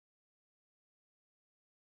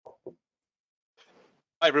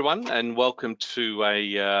Hi everyone, and welcome to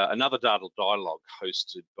another Data Dialogue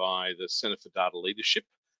hosted by the Centre for Data Leadership,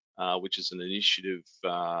 which is an initiative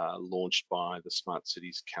launched by the Smart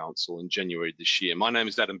Cities Council in January this year. My name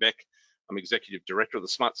is Adam Beck. I'm Executive Director of the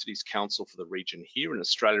Smart Cities Council for the region here in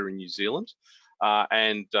Australia and New Zealand,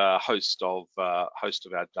 and host of our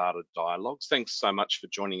Data Dialogues. Thanks so much for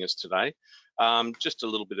joining us today. Just a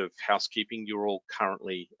little bit of housekeeping. You're all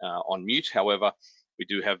currently on mute. However, we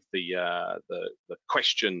do have the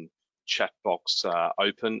question chat box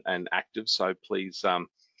open and active, so please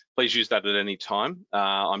use that at any time.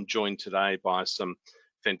 I'm joined today by some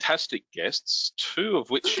fantastic guests, two of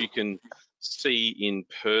which you can see in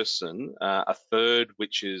person, a third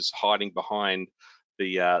which is hiding behind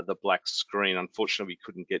the black screen. Unfortunately, we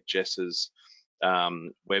couldn't get Jess's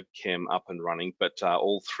webcam up and running, but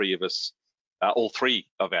all three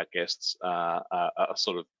of our guests are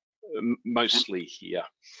sort of mostly here.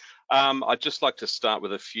 I'd just like to start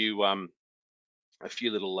with a few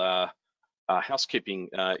little housekeeping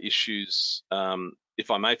issues,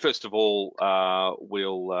 if I may. First of all,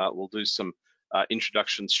 we'll do some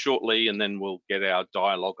introductions shortly, and then we'll get our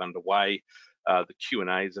dialogue underway. The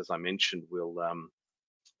Q&As, as I mentioned, will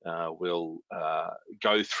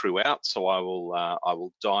go throughout, so I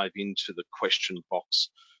will dive into the question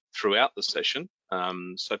box throughout the session.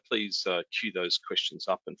 So please queue those questions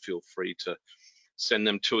up and feel free to send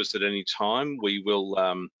them to us at any time. We'll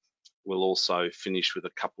also finish with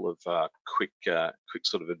a couple of quick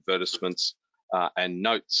sort of advertisements and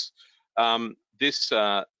notes. This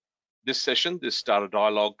session, this Data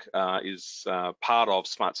Dialogue, is part of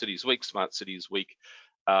Smart Cities Week. Smart Cities Week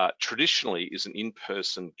traditionally is an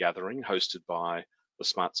in-person gathering hosted by the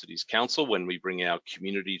Smart Cities Council when we bring our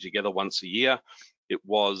community together once a year. It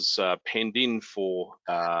was penned in for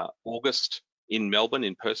August in Melbourne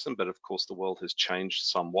in person, but of course the world has changed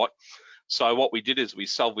somewhat. So what we did is we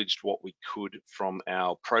salvaged what we could from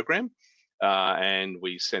our program, and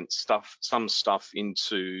we sent some stuff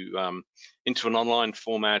into an online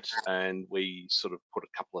format, and we sort of put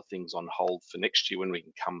a couple of things on hold for next year when we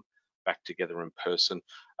can come back together in person.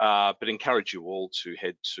 But encourage you all to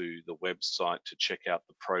head to the website to check out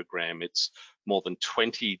the program. It's more than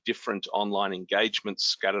 20 different online engagements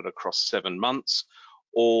scattered across 7 months,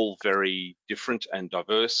 all very different and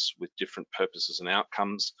diverse with different purposes and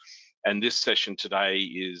outcomes. And this session today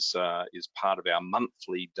is part of our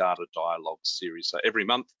monthly Data Dialogue series. So every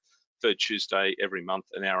month, third Tuesday, every month,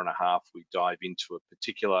 an hour and a half, we dive into a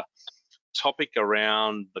particular topic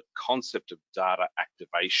around the concept of data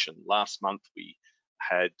activation. Last month we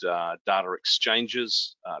had data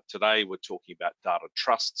exchanges. Today we're talking about data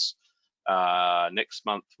trusts. Next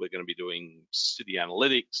month we're going to be doing city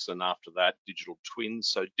analytics, and after that digital twins.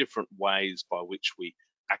 So different ways by which we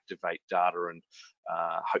activate data and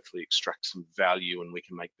hopefully extract some value, and we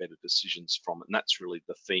can make better decisions from it. And that's really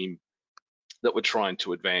the theme that we're trying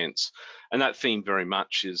to advance, and that theme very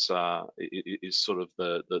much is sort of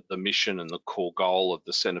the mission and the core goal of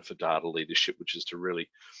the Centre for Data Leadership, which is to really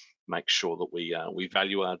make sure that we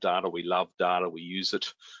value our data, we love data, we use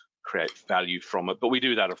it, create value from it. But we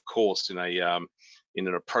do that, of course, in an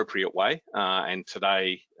appropriate way. And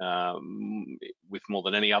today, with more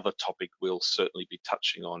than any other topic, we'll certainly be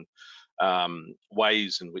touching on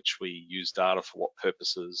ways in which we use data for what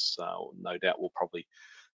purposes. No doubt we'll probably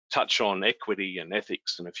touch on equity and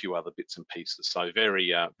ethics and a few other bits and pieces. So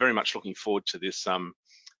very much looking forward to this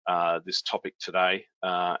this topic today,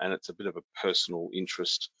 and it's a bit of a personal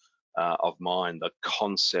interest of mine, the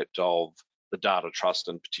concept of the data trust,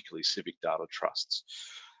 and particularly civic data trusts.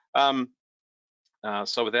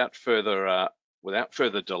 So without further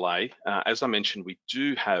delay, as I mentioned, we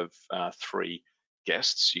do have 3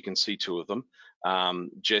 guests. You can see 2 of them.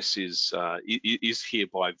 Jess is here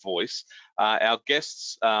by voice. Our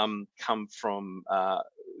guests come from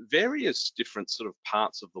various different sort of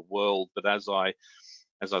parts of the world, but as I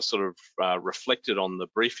sort of reflected on the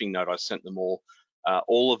briefing note I sent them all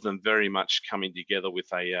of them very much coming together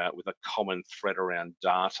with a common thread around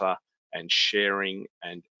data and sharing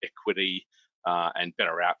and equity and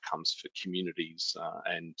better outcomes for communities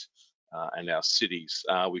and our cities.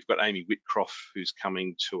 We've got Amy Whitcroft, who's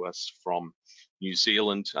coming to us from New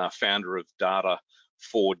Zealand, founder of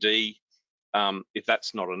Data4D. If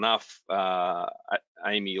that's not enough,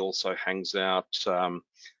 Amy also hangs out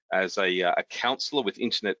as a counsellor with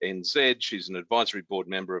Internet NZ. She's an advisory board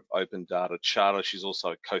member of Open Data Charter. She's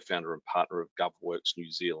also a co-founder and partner of GovWorks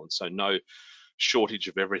New Zealand. So no shortage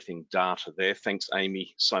of everything data there. Thanks,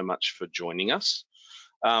 Amy, so much for joining us.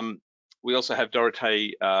 We also have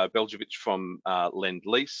Dorothee Beljovic from Lend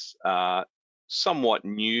Lease. somewhat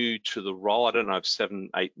new to the role. I don't know if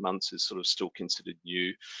 7-8 months is sort of still considered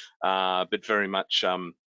new, but very much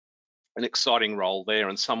an exciting role there,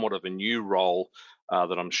 and somewhat of a new role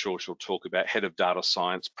that I'm sure she'll talk about, Head of Data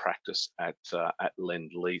Science Practice at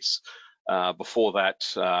Lendlease. Before that,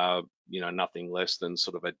 nothing less than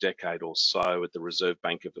sort of a decade or so at the Reserve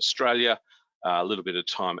Bank of Australia, a little bit of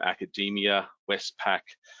time academia, Westpac.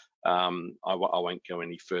 I won't go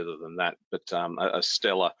any further than that, but a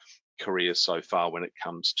stellar career so far when it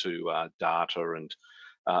comes to data and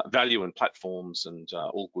value and platforms and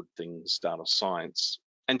all good things data science.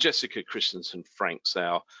 And Jessica Christensen Franks,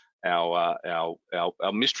 our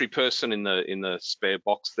mystery person in the spare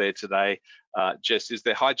box there today. Jess is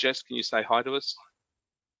there. Hi, Jess. Can you say hi to us?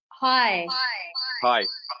 Hi. Hi.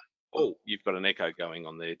 Oh, you've got an echo going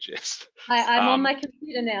on there, Jess. I'm on my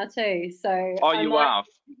computer now too, so oh, you are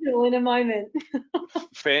in a moment.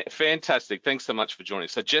 Fantastic. Thanks so much for joining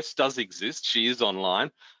us. So Jess does exist. She is online,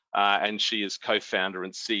 and she is co-founder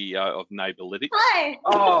and CEO of Neighbourlytics. Hi.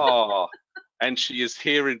 Oh, and she is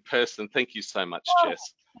here in person. Thank you so much,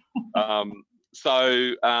 Jess. A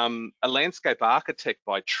landscape architect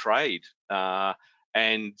by trade,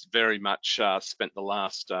 and very much spent the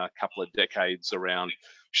last couple of decades around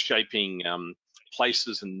shaping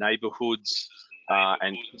places and neighbourhoods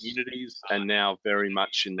and communities, and now very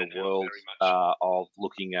much in the world of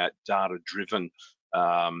looking at data-driven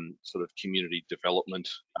sort of community development,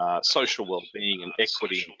 social well-being and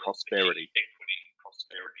equity and prosperity.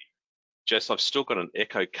 Jess, I've still got an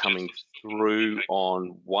echo coming through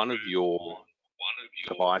on one of your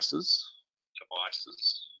devices.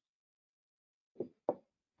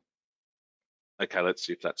 Okay, let's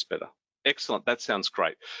see if that's better. Excellent, that sounds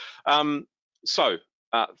great. Thanks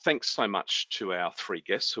so much to our three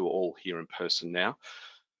guests who are all here in person now.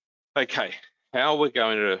 Okay, how we're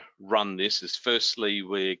going to run this is, firstly,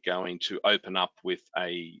 we're going to open up with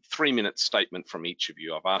a 3-minute statement from each of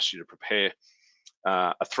you. I've asked you to prepare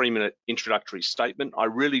a 3-minute introductory statement. I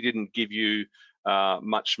really didn't give you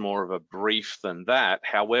much more of a brief than that.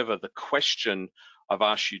 However, the question I've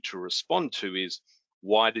asked you to respond to is,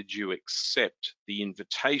 why did you accept the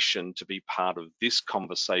invitation to be part of this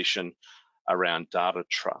conversation around data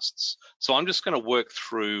trusts? So I'm just going to work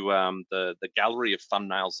through the gallery of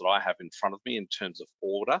thumbnails that I have in front of me in terms of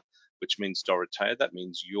order, which means, Dorothea, that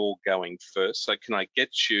means you're going first. So can I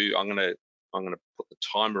get you, I'm going to put the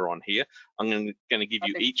timer on here. I'm going to give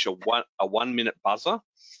you each a 1-minute buzzer.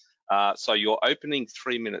 So your opening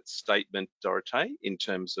 3-minute statement, Dorothea, in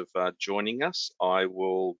terms of joining us, I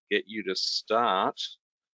will get you to start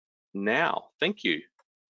now. Thank you.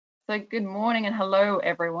 So good morning and hello,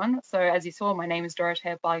 everyone. So as you saw, my name is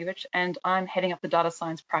Dorothea Blagovic, and I'm heading up the data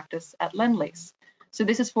science practice at Lendlease. So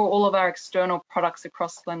this is for all of our external products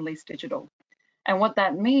across Lendlease Digital. And what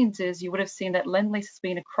that means is you would have seen that Lendlease has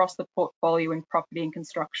been across the portfolio in property and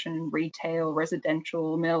construction, retail,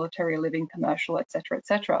 residential, military living, commercial, etc.,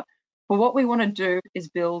 etc. But what we want to do is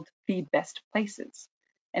build the best places.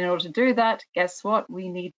 And in order to do that, guess what? We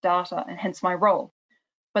need data, and hence my role.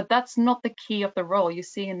 But that's not the key of the role. You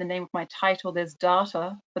see in the name of my title, there's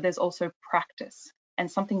data, but there's also practice. And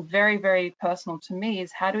something very, very personal to me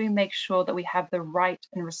is, how do we make sure that we have the right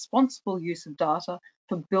and responsible use of data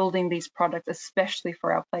for building these products, especially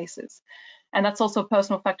for our places? And that's also a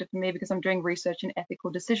personal factor for me, because I'm doing research in ethical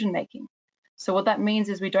decision making. So what that means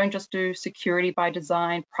is we don't just do security by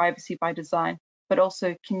design, privacy by design, but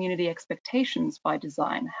also community expectations by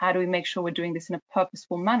design. How do we make sure we're doing this in a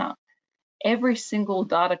purposeful manner? Every single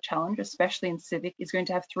data challenge, especially in civic, is going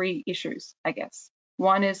to have 3 issues, I guess.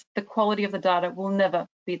 One is the quality of the data will never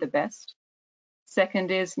be the best. Second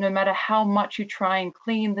is, no matter how much you try and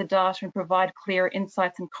clean the data and provide clear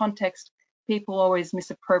insights and context, people always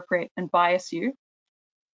misappropriate and bias you.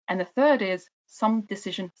 And the third is, some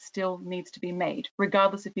decision still needs to be made,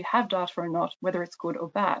 regardless if you have data or not, whether it's good or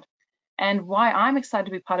bad. And why I'm excited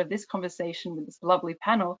to be part of this conversation with this lovely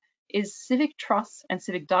panel is civic trusts and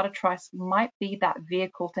civic data trusts might be that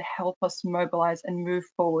vehicle to help us mobilize and move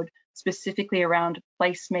forward, specifically around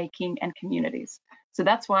placemaking and communities. So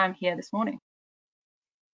that's why I'm here this morning.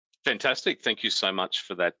 Fantastic. Thank you so much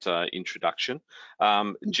for that introduction.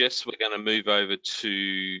 Jess, we're going to move over to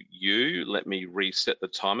you. Let me reset the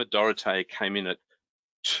timer. Dorothea came in at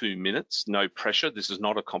 2 minutes. No pressure. This is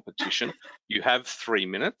not a competition. You have 3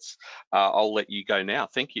 minutes. I'll let you go now.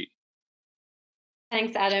 Thank you.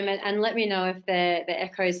 Thanks, Adam, and let me know if the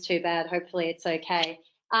echo is too bad. Hopefully it's okay.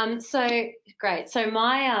 So great. So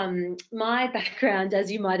my background, as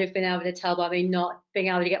you might have been able to tell by me not being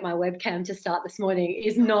able to get my webcam to start this morning,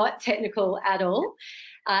 is not technical at all.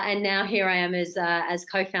 and now here I am as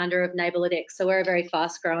co-founder of Neighbourlytics. So we're a very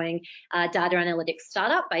fast-growing data analytics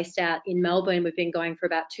startup based out in Melbourne. We've been going for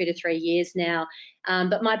about 2 to 3 years now.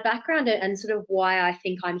 But my background and sort of why I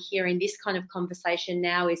think I'm here in this kind of conversation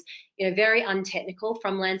now is, very untechnical,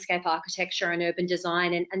 from landscape architecture and urban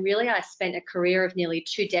design. And really I spent a career of nearly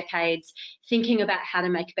 2 decades thinking about how to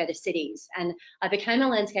make better cities. And I became a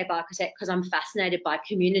landscape architect because I'm fascinated by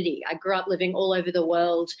community. I grew up living all over the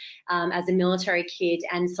world as a military kid.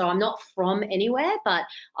 And so I'm not from anywhere, but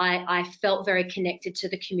I felt very connected to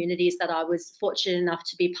the communities that I was fortunate enough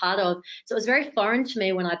to be part of. So it was very foreign to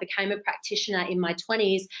me when I became a practitioner in my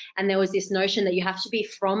 20s, and there was this notion that you have to be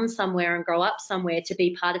from somewhere and grow up somewhere to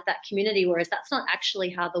be part of that community, whereas that's not actually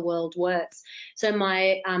how the world works. So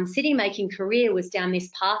my city making career was down this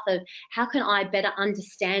path of how can I better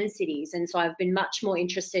understand cities? And so I've been much more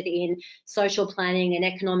interested in social planning and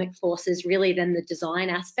economic forces really than the design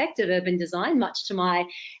aspect of urban design, much to my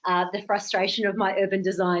the frustration of my urban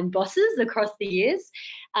design bosses across the years.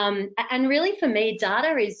 And really for me,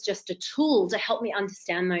 data is just a tool to help me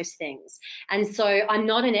understand those things. And so I'm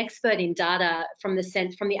not an expert in data from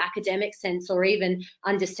the academic sense, or even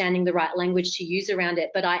understanding the right language to use around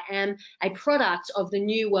it, but I am a product of the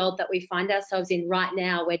new world that we find ourselves in right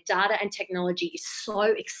now, where data and technology is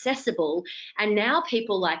so accessible, and now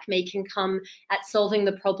people like me can come at solving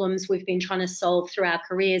the problems we've been trying to solve through our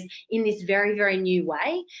careers in this very, very new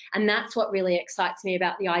way. And that's what really excites me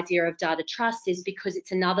about the idea of data trust, is because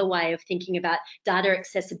it's another way of thinking about data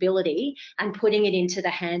accessibility and putting it into the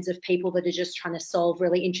hands of people that are just trying to solve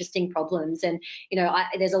really interesting problems. And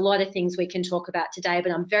there's a lot of things we can talk about today,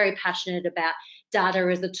 but I'm very passionate about data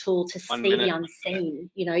as a tool to see the unseen.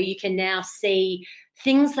 You can now see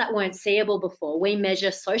things that weren't seeable before. We measure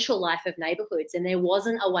social life of neighbourhoods, and there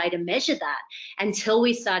wasn't a way to measure that until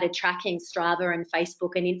we started tracking Strava and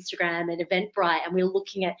Facebook and Instagram and Eventbrite, and we're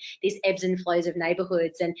looking at these ebbs and flows of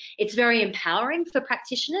neighbourhoods. And it's very empowering for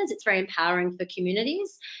practitioners, it's very empowering for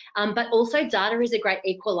communities, but also data is a great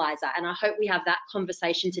equaliser, and I hope we have that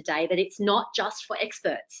conversation today, that it's not just for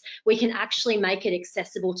experts. We can actually make it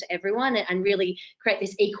accessible to everyone and really create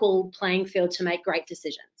this equal playing field to make great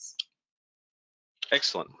decisions.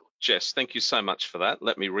 Excellent. Jess, thank you so much for that.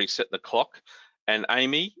 Let me reset the clock. And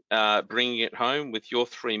Amy, bringing it home with your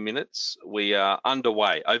 3 minutes. We are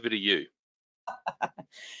underway. Over to you.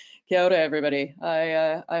 Kia ora, everybody.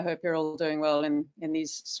 I hope you're all doing well in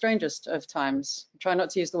these strangest of times. Try not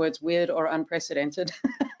to use the words weird or unprecedented.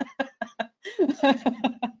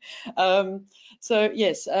 So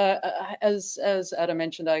yes, as Adam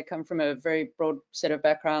mentioned, I come from a very broad set of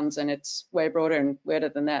backgrounds, and it's way broader and weirder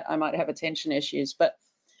than that. I might have attention issues, but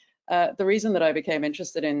the reason that I became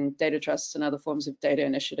interested in data trusts and other forms of data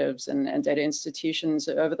initiatives and data institutions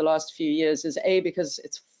over the last few years is because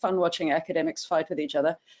it's fun watching academics fight with each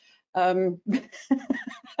other,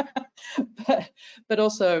 but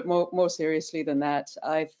also more seriously than that,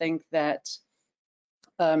 I think that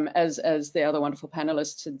as the other wonderful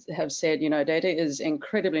panelists have said, data is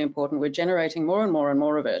incredibly important. We're generating more and more and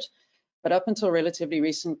more of it. But up until relatively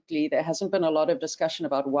recently, there hasn't been a lot of discussion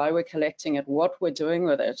about why we're collecting it, what we're doing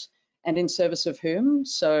with it, and in service of whom.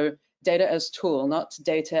 So data as tool, not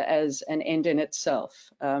data as an end in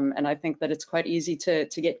itself. And I think that it's quite easy to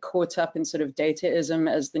get caught up in sort of dataism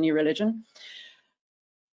as the new religion.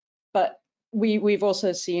 But we've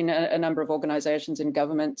also seen a number of organizations and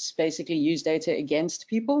governments basically use data against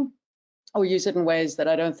people, or use it in ways that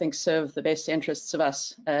I don't think serve the best interests of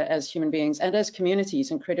us as human beings and as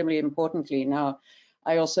communities, incredibly importantly. Now,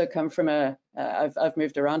 I also come from I've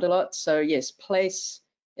moved around a lot. So yes, place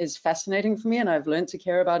is fascinating for me, and I've learned to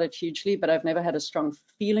care about it hugely, but I've never had a strong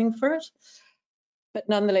feeling for it. But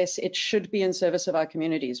nonetheless, it should be in service of our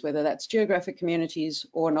communities, whether that's geographic communities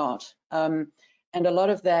or not. And a lot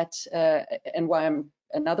of that, and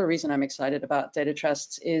another reason I'm excited about data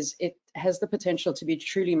trusts is it has the potential to be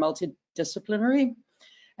truly multidisciplinary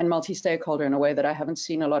and multi-stakeholder in a way that I haven't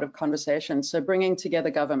seen a lot of conversation. So bringing together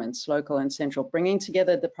governments, local and central, bringing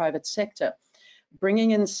together the private sector,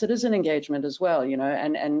 bringing in citizen engagement as well, and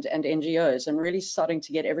NGOs, and really starting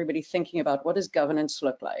to get everybody thinking about what does governance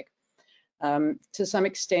look like. To some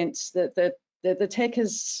extent, the tech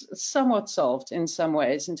is somewhat solved in some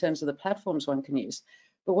ways in terms of the platforms one can use.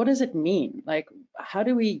 But what does it mean? Like, how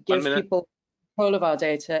do we give people control of our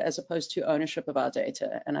data as opposed to ownership of our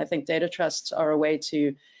data? And I think data trusts are a way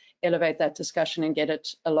to elevate that discussion and get it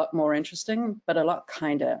a lot more interesting, but a lot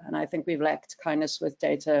kinder. And I think we've lacked kindness with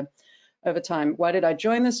data over time. Why did I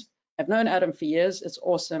join this? I've known Adam for years. It's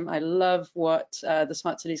awesome. I love what the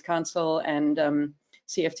Smart Cities Council and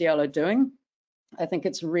CFDL are doing. I think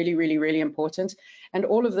it's really, really, really important. And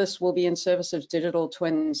all of this will be in service of digital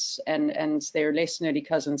twins and their less nerdy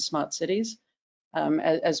cousins, smart cities,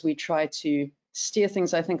 as we try to steer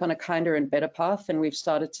things, I think, on a kinder and better path. And we've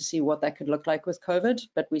started to see what that could look like with COVID,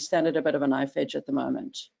 but we stand at a bit of a knife edge at the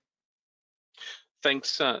moment.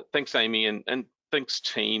 Thanks, Amy, and thanks,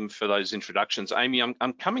 team, for those introductions. Amy,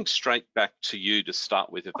 I'm coming straight back to you to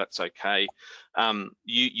start with, if that's okay.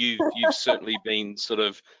 You've certainly been sort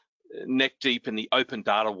of neck deep in the open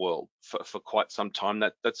data world for quite some time.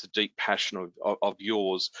 That's a deep passion of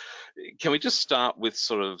yours. Can we just start with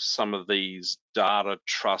sort of some of these data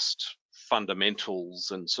trust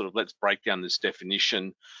fundamentals and sort of let's break down this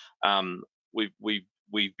definition.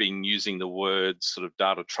 We've been using the words sort of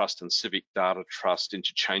data trust and civic data trust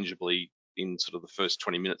interchangeably in sort of the first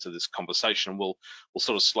 20 minutes of this conversation. We'll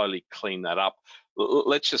sort of slowly clean that up.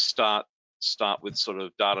 Let's just start with sort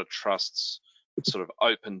of data trusts, sort of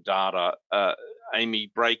open data. Amy,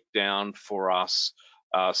 break down for us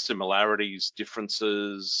similarities,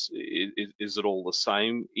 differences. Is it all the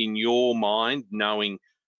same in your mind, knowing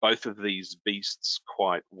both of these beasts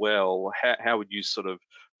quite well? How would you sort of,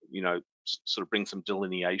 sort of bring some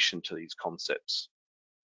delineation to these concepts?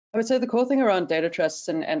 I would say the core thing around data trusts,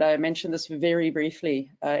 and I mentioned this very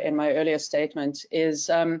briefly in my earlier statement, is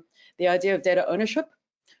the idea of data ownership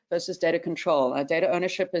versus data control. Data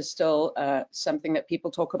ownership is still something that people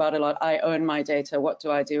talk about a lot. I own my data, what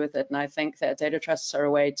do I do with it? And I think that data trusts are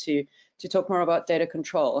a way to talk more about data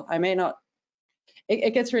control. I may not,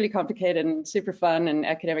 it gets really complicated and super fun and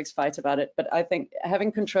academics fight about it, but I think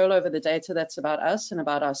having control over the data that's about us and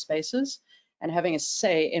about our spaces and having a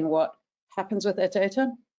say in what happens with that data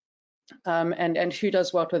and who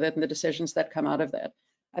does what with it and the decisions that come out of that.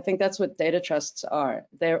 I think that's what data trusts are.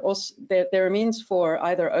 They're a means for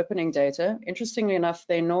either opening data. Interestingly enough,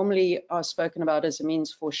 they normally are spoken about as a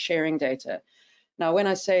means for sharing data. Now, when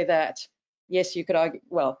I say that, yes, you could argue,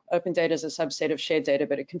 well, open data is a subset of shared data,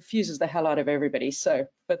 but it confuses the hell out of everybody. So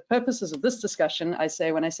for the purposes of this discussion,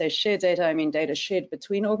 when I say shared data, I mean data shared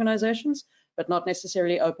between organizations, but not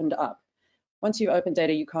necessarily opened up. Once you open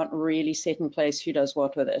data, you can't really set in place who does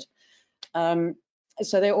what with it.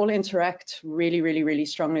 So they all interact really, really, really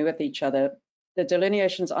strongly with each other. The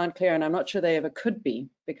delineations aren't clear, and I'm not sure they ever could be,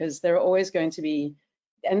 because there are always going to be,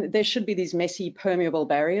 and there should be these messy, permeable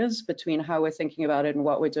barriers between how we're thinking about it and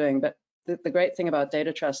what we're doing. But the great thing about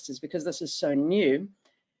data trust is because this is so new,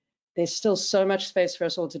 there's still so much space for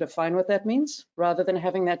us all to define what that means, rather than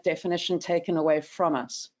having that definition taken away from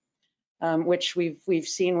us, which we've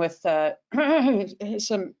seen with Toronto.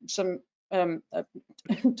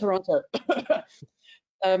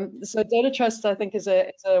 So data trust, I think, is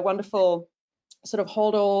a wonderful sort of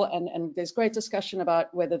hold all, and there's great discussion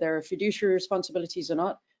about whether there are fiduciary responsibilities or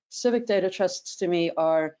not. Civic data trusts to me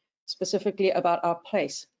are specifically about our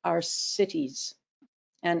place, our cities,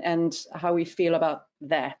 and how we feel about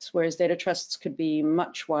that, whereas data trusts could be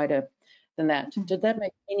much wider than that. Did that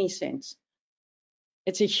make any sense?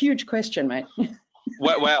 It's a huge question, mate.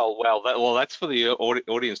 Well, that's for the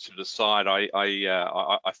audience to decide. I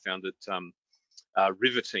found it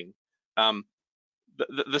riveting.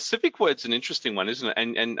 The civic word's an interesting one, isn't it?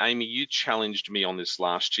 And Amy, you challenged me on this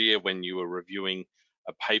last year when you were reviewing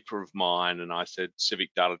a paper of mine, and I said civic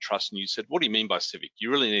data trust, and you said, what do you mean by civic? You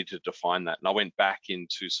really need to define that. And I went back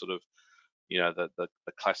into sort of, the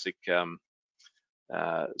classic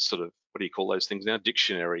sort of, what do you call those things now?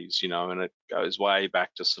 Dictionaries, and it goes way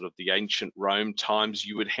back to sort of the ancient Rome times.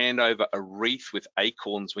 You would hand over a wreath with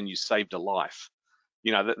acorns when you saved a life.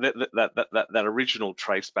 That original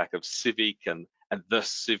trace back of civic and the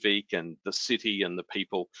civic and the city and the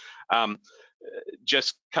people.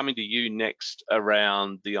 Just coming to you next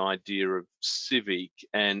around the idea of civic,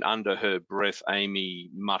 and under her breath,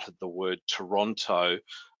 Amy muttered the word Toronto.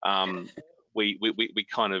 We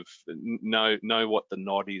kind of know what the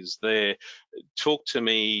nod is there. Talk to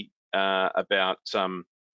me about sort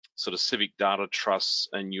of civic data trusts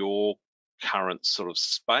and your current sort of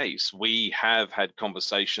space. We have had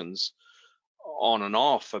conversations on and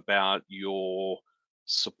off about your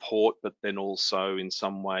support, but then also in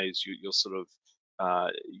some ways your sort of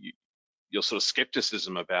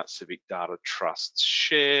skepticism about civic data trusts.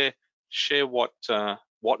 Share what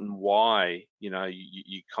and why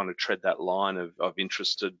you kind of tread that line of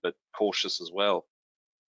interested but cautious as well.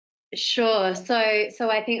 Sure. So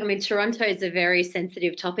I think, Toronto is a very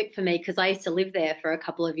sensitive topic for me because I used to live there for a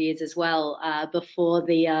couple of years as well before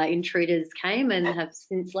the intruders came and have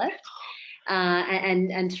since left.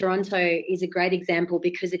 And Toronto is a great example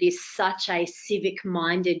because it is such a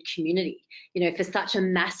civic-minded community. You know, for such a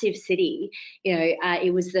massive city, you know,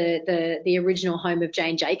 it was the original home of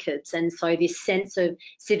Jane Jacobs, and so this sense of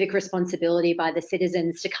civic responsibility by the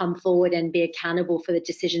citizens to come forward and be accountable for the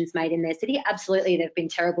decisions made in their city. Absolutely, they've been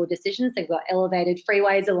terrible decisions. They've got elevated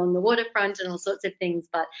freeways along the waterfront and all sorts of things,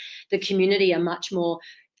 but the community are much more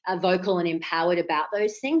vocal and empowered about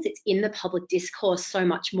those things. It's in the public discourse so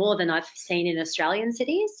much more than I've seen in Australian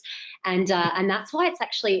cities, and that's why it's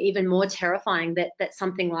actually even more terrifying that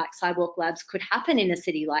something like Sidewalk Labs could happen in a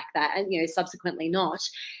city like that, and you know, subsequently not,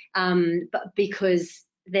 but because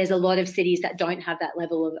there's a lot of cities that don't have that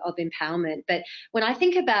level of empowerment. But when I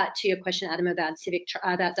think about, to your question, Adam, about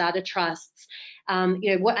about data trusts, you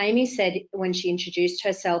know, what Amy said when she introduced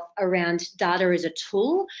herself around data as a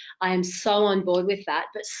tool, I am so on board with that.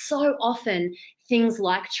 But so often things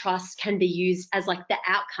like trust can be used as like the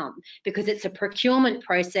outcome, because it's a procurement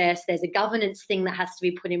process, there's a governance thing that has to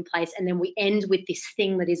be put in place, and then we end with this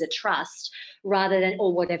thing that is a trust rather than,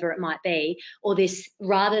 or whatever it might be, or this,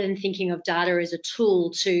 rather than thinking of data as a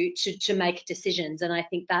tool to make decisions. And I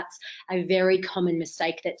think that's a very common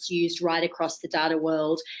mistake that's used right across the data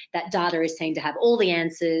world, that data is seen to have all the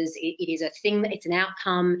answers. It is a thing, it's an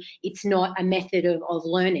outcome, it's not a method of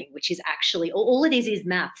learning, which is actually, all it is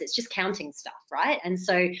maths, it's just counting stuff, right? And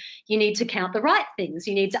so you need to count the right things,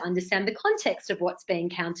 you need to understand the context of what's being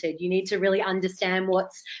counted, you need to really understand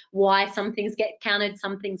why some things get counted,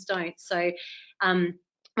 some things don't. So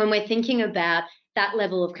when we're thinking about that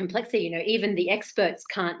level of complexity, you know, even the experts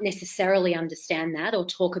can't necessarily understand that or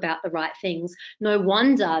talk about the right things. No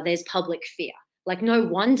wonder there's public fear. Like, no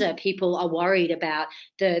wonder people are worried about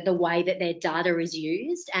the way that their data is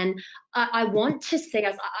used. And I want to see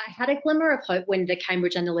us, I had a glimmer of hope when the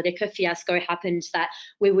Cambridge Analytica fiasco happened, that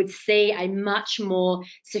we would see a much more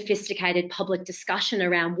sophisticated public discussion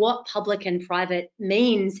around what public and private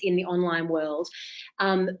means in the online world.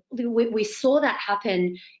 We saw that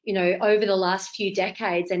happen, you know, over the last few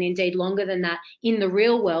decades, and indeed longer than that, in the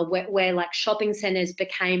real world, where like shopping centres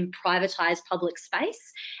became privatised public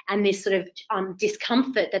space, and this sort of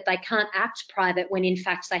discomfort that they can't act private when in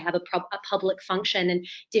fact they have a public function, and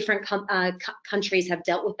different countries have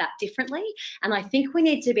dealt with that differently. And I think we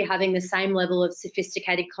need to be having the same level of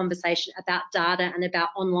sophisticated conversation about data and about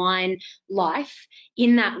online life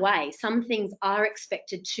in that way. Some things are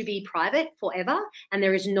expected to be private forever, and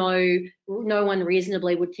there is no one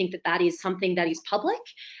reasonably would think that that is something that is public.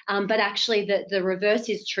 But actually the reverse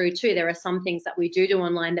is true too. There are some things that we do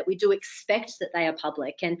online that we do expect that they are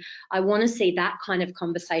public. And I want to see that kind of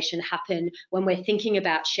conversation happen when we're thinking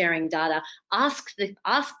about sharing data. Ask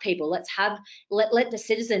people, let the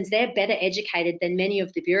citizens, they're better educated than many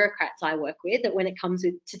of the bureaucrats I work with, that when it comes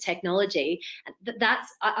to technology,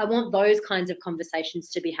 I want those kinds of conversations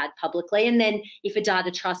to be had publicly. And then if a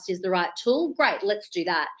data trust is the right tool, great, let's do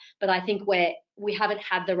that. But I think we haven't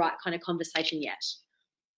had the right kind of conversation yet.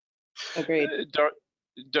 Agreed.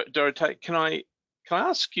 Dorothea, can I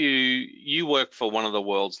ask you, you work for one of the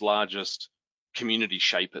world's largest community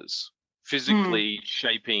shapers, physically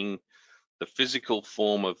shaping the physical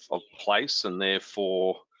form of place, and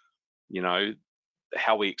therefore, you know,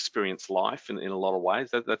 how we experience life in a lot of ways.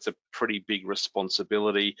 That's a pretty big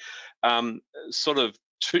responsibility. Sort of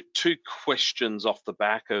two questions off the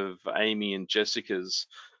back of Amy and Jessica's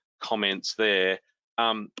comments there.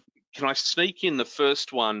 Can I sneak in the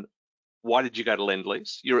first one? Why did you go to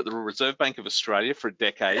Lendlease? You're at the Reserve Bank of Australia for a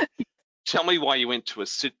decade. Tell me why you went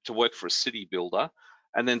to work for a city builder.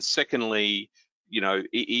 And then secondly, you know,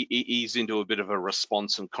 ease into a bit of a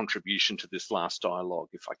response and contribution to this last dialogue,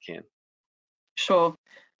 if I can. Sure.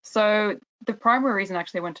 So the primary reason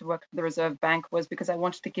actually I went to work for the Reserve Bank was because I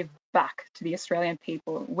wanted to give back to the Australian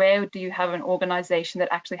people. Where do you have an organisation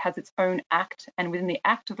that actually has its own act, and within the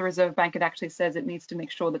act of the Reserve Bank it actually says it needs to make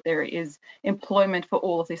sure that there is employment for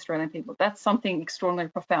all of the Australian people? That's something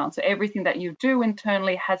extraordinarily profound. So everything that you do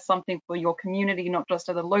internally has something for your community, not just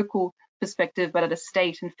at a local perspective, but at a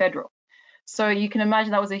state and federal. So you can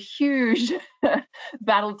imagine that was a huge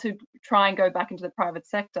battle to try and go back into the private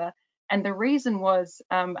sector. And the reason was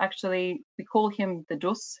actually, we call him the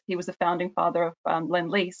Dus. He was the founding father of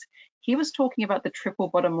Lendlease. He was talking about the triple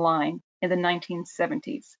bottom line in the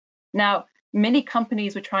 1970s. Now, many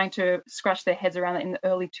companies were trying to scratch their heads around it in the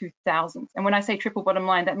early 2000s. And when I say triple bottom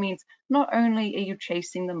line, that means not only are you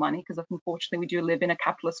chasing the money, because unfortunately we do live in a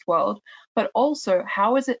capitalist world, but also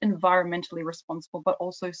how is it environmentally responsible, but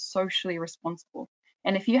also socially responsible?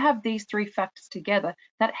 And if you have these three factors together,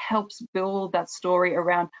 that helps build that story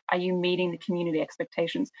around, are you meeting the community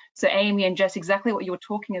expectations? So Amy and Jess, exactly what you were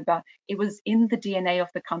talking about, it was in the DNA of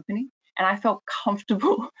the company. And I felt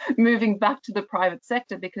comfortable moving back to the private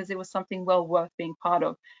sector because it was something well worth being part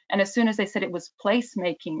of. And as soon as they said it was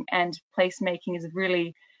placemaking, and placemaking is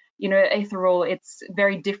really, you know, ethereal, it's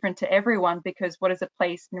very different to everyone, because what is a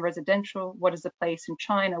place in residential? What is a place in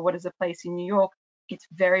China? What is a place in New York? It's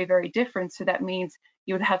very, very different. So that means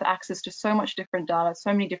you would have access to so much different data,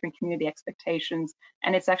 so many different community expectations,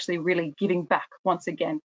 and it's actually really giving back once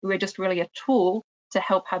again. We're just really a tool to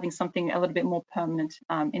help having something a little bit more permanent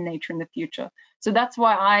in nature in the future. So that's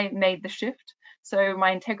why I made the shift. So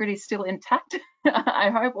my integrity is still intact. I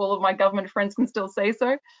hope all of my government friends can still say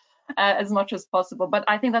so as much as possible. But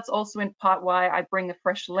I think that's also in part why I bring a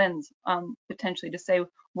fresh lens, potentially, to say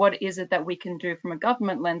what is it that we can do from a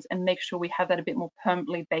government lens and make sure we have that a bit more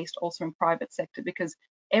permanently based also in private sector, because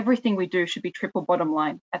everything we do should be triple bottom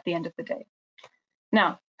line at the end of the day.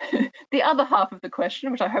 Now, the other half of the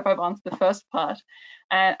question, which I hope I've answered the first part,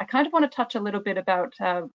 I kind of want to touch a little bit about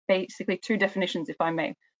basically two definitions, if I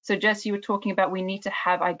may. So Jess, you were talking about we need to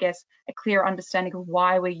have, I guess, a clear understanding of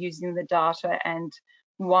why we're using the data and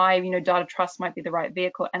why, you know, data trust might be the right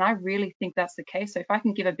vehicle. And I really think that's the case. So if I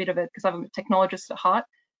can give a bit of it, because I'm a technologist at heart,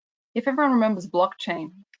 if everyone remembers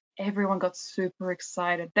blockchain, everyone got super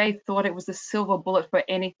excited. They thought it was the silver bullet for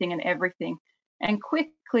anything and everything. And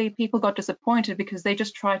quickly people got disappointed because they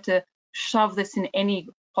just tried to shove this in any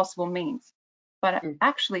possible means. But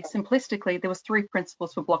actually, simplistically, there was 3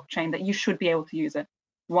 principles for blockchain that you should be able to use it.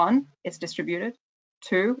 1, it's distributed.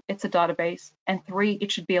 2, it's a database. And 3,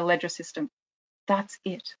 it should be a ledger system. That's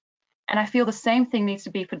it. And I feel the same thing needs to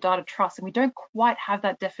be for data trust. And we don't quite have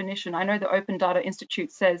that definition. I know the Open Data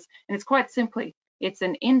Institute says, and it's quite simply, it's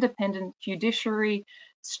an independent fiduciary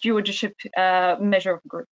stewardship measure of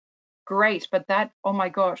group. Great, but that, oh my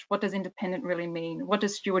gosh, what does independent really mean? What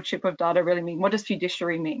does stewardship of data really mean? What does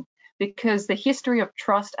fiduciary mean? Because the history of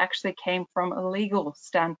trust actually came from a legal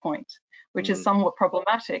standpoint, which is somewhat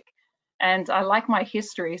problematic. And I like my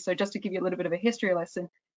history, so just to give you a little bit of a history lesson,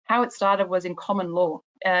 how it started was in common law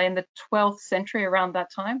in the 12th century. Around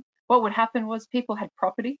that time, what would happen was people had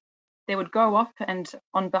property. They would go off and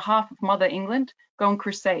on behalf of Mother England, go on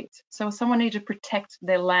crusades. So someone needed to protect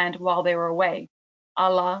their land while they were away, a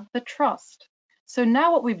la the trust. So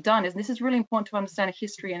now what we've done is, and this is really important to understand a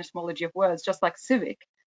history and etymology of words, just like civic,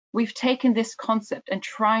 we've taken this concept and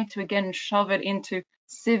trying to again shove it into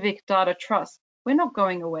civic data trust. We're not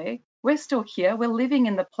going away. We're still here. We're living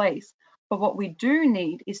in the place. But what we do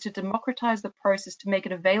need is to democratize the process to make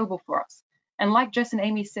it available for us. And like Jess and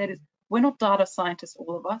Amy said, we're not data scientists,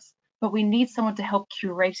 all of us, but we need someone to help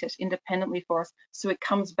curate it independently for us so it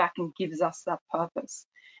comes back and gives us that purpose.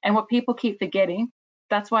 And what people keep forgetting,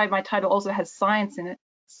 that's why my title also has science in it.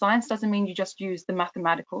 Science doesn't mean you just use the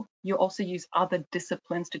mathematical, you also use other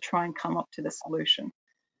disciplines to try and come up to the solution.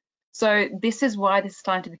 So this is why this is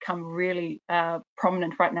starting to become really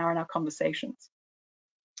prominent right now in our conversations.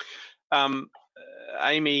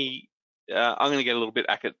 Amy, I'm going to get a little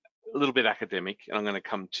bit academic, and I'm going to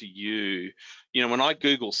come to you. You know, when I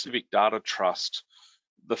Google civic data trust,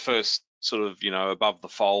 the first sort of, you know, above the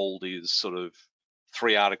fold is sort of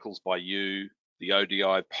 3 articles by you, the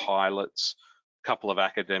ODI pilots, a couple of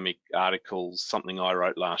academic articles, something I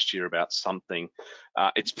wrote last year about something.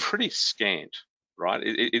 It's pretty scant, right?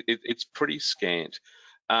 It's pretty scant.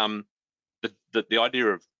 The idea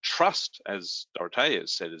of trust, as Dorothea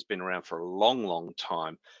has said, has been around for a long, long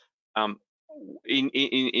time.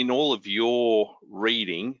 In all of your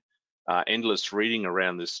reading, endless reading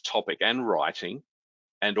around this topic and writing,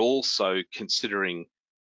 and also considering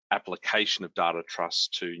application of data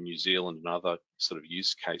trust to New Zealand and other sort of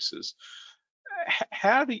use cases,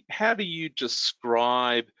 how do you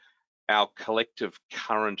describe our collective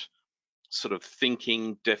current sort of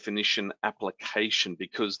thinking, definition, application?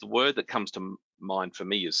 Because the word that comes to mind for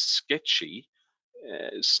me is sketchy,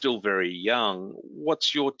 still very young.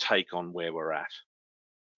 What's your take on where we're at?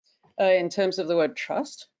 In terms of the word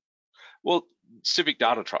trust? Well, civic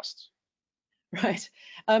data trusts. Right.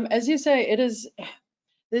 As you say,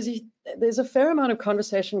 there's a fair amount of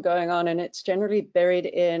conversation going on, and it's generally buried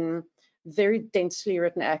in very densely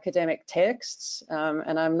written academic texts.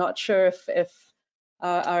 And I'm not sure if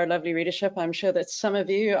our lovely readership, I'm sure that some of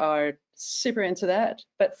you are super into that,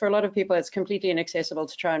 but for a lot of people, it's completely inaccessible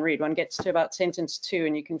to try and read. One gets to about sentence 2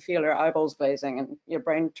 and you can feel your eyeballs glazing and your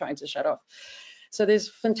brain trying to shut off. So there's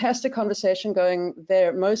fantastic conversation going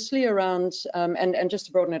there, mostly around, and just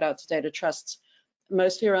to broaden it out to data trusts,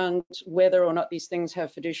 mostly around whether or not these things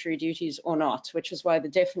have fiduciary duties or not, which is why the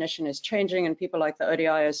definition is changing, and people like the ODI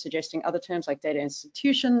are suggesting other terms like data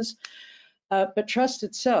institutions. But trust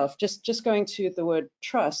itself, just going to the word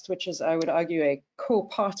trust, which is, I would argue, a core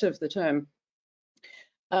part of the term,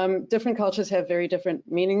 Different cultures have very different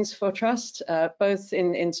meanings for trust, both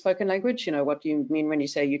in spoken language, you know, what do you mean when you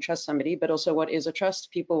say you trust somebody, but also what is a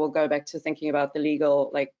trust. People will go back to thinking about the legal,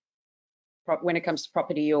 like when it comes to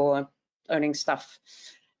property or owning stuff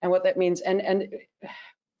and what that means. And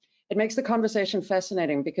it makes the conversation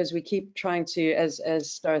fascinating because we keep trying to,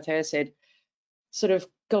 as Dorothea said, sort of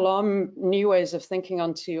glom new ways of thinking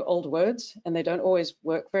onto old words, and they don't always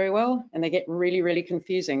work very well, and they get really, really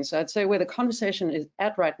confusing. So I'd say where the conversation is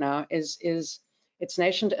at right now is it's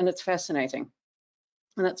nascent and it's fascinating.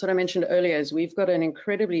 And that's what I mentioned earlier, is we've got an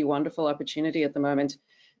incredibly wonderful opportunity at the moment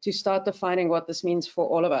to start defining what this means for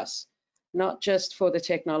all of us, not just for the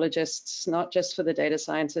technologists, not just for the data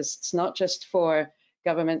scientists, not just for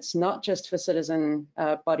governments, not just for citizen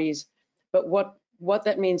bodies, but what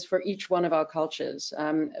that means for each one of our cultures.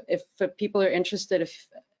 If people are interested,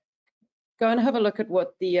 go and have a look at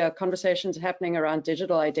what the conversations happening around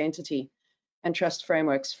digital identity and trust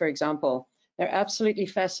frameworks, for example. They're absolutely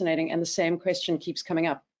fascinating, and the same question keeps coming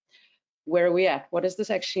up. Where are we at? What does this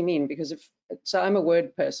actually mean? Because so I'm a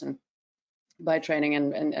word person by training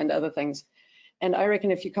and other things. And I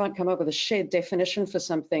reckon if you can't come up with a shared definition for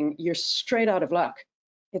something, you're straight out of luck.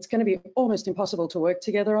 It's going to be almost impossible to work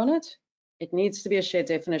together on it. It needs to be a shared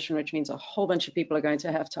definition, which means a whole bunch of people are going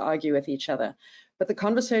to have to argue with each other. But the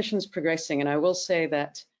conversation is progressing, and I will say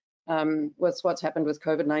that with what's happened with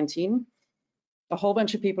COVID-19, a whole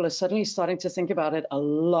bunch of people are suddenly starting to think about it a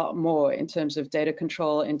lot more in terms of data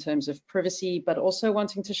control, in terms of privacy, but also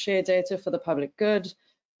wanting to share data for the public good.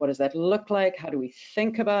 What does that look like? How do we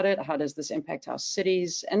think about it? How does this impact our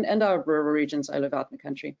cities and our rural regions? I live out in the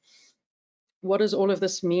country. What does all of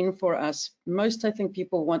this mean for us? Most, I think,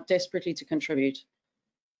 people want desperately to contribute,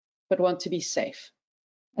 but want to be safe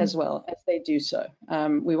as well as they do so.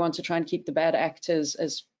 We want to try and keep the bad actors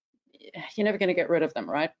as, you're never going to get rid of them,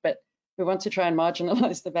 right? But we want to try and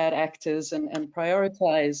marginalize the bad actors and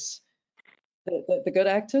prioritize the good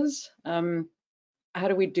actors. How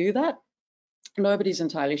do we do that? Nobody's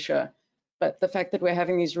entirely sure. But the fact that we're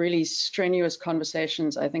having these really strenuous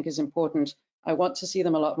conversations, I think, is important. I want to see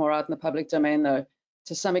them a lot more out in the public domain, though.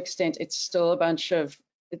 To some extent, it's still a bunch of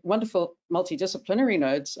wonderful multidisciplinary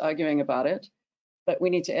nodes arguing about it, but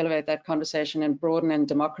we need to elevate that conversation and broaden and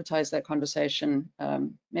democratize that conversation.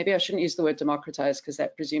 Maybe I shouldn't use the word democratize because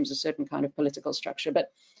that presumes a certain kind of political structure,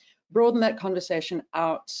 but broaden that conversation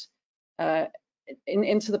out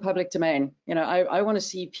into the public domain. You know, I want to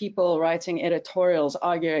see people writing editorials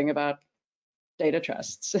arguing about data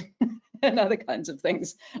trusts and other kinds of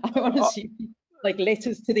things. I want to see like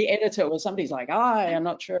letters to the editor where somebody's like, I am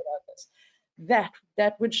not sure about this.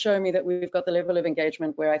 That would show me that we've got the level of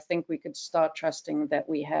engagement where I think we could start trusting that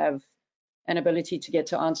we have an ability to get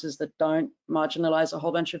to answers that don't marginalize a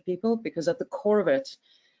whole bunch of people, because at the core of it,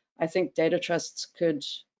 I think data trusts could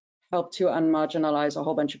help to unmarginalize a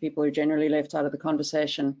whole bunch of people who are generally left out of the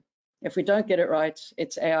conversation. If we don't get it right,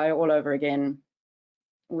 it's AI all over again.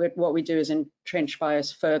 What we do is entrench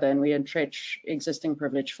bias further, and we entrench existing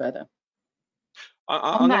privilege further.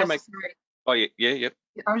 I'm going to make. Oh yeah.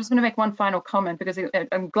 I was just going to make one final comment, because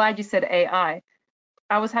I'm glad you said AI.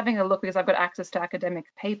 I was having a look because I've got access to academic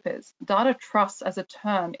papers. Data trust as a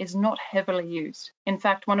term is not heavily used. In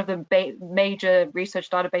fact, one of the major research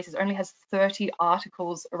databases only has 30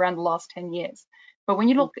 articles around the last 10 years. But when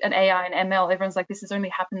you look at AI and ML, everyone's like, this has only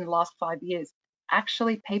happened in the last 5 years.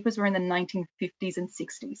 Actually, papers were in the 1950s and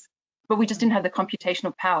 60s, but we just didn't have the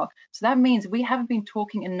computational power. So that means we haven't been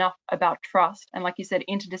talking enough about trust. And like you said,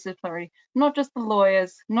 interdisciplinary, not just the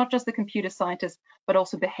lawyers, not just the computer scientists, but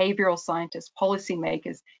also behavioral scientists,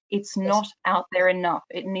 policymakers. It's not out there enough.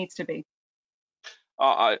 It needs to be.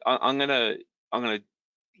 I'm gonna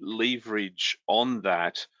leverage on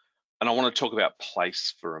that, and I want to talk about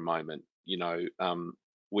place for a moment. You know,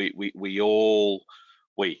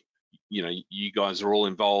 you know, you guys are all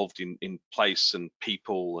involved in place and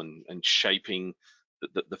people and shaping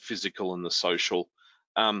the physical and the social.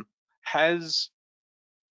 Has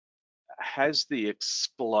the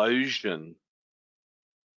explosion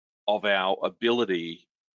of our ability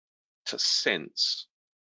to sense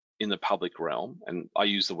in the public realm, and I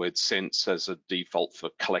use the word sense as a default for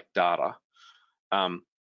collect data,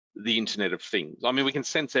 the Internet of Things. I mean, we can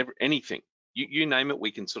sense anything. You name it,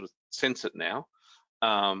 we can sort of sense it now.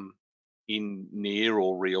 In near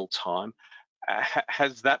or real time.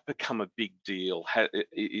 Has that become a big deal?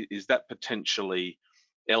 Is that potentially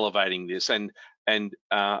elevating this? And you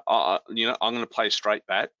know, I'm going to play a straight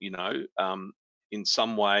bat. You know, in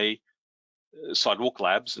some way, Sidewalk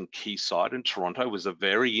Labs and Quayside in Toronto was a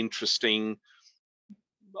very interesting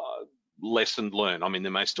lesson learned. I mean,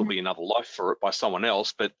 there may still be another life for it by someone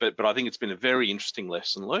else, but I think it's been a very interesting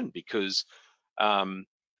lesson learned, because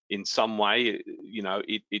in some way, you know,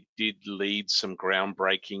 it did lead some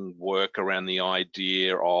groundbreaking work around the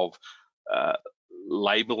idea of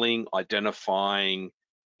labeling, identifying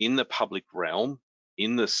in the public realm,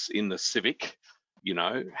 in the civic, you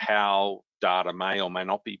know, how data may or may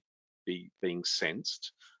not be being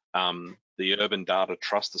sensed. The Urban Data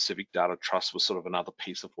Trust, the Civic Data Trust, was sort of another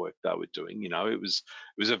piece of work they were doing. You know, it was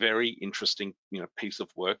a very interesting, you know, piece of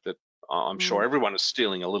work that I'm sure everyone is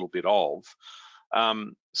stealing a little bit of.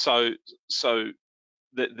 So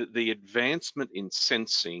the advancement in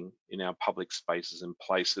sensing in our public spaces and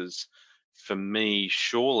places, for me,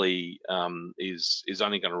 surely is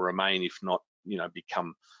only going to remain, if not, you know,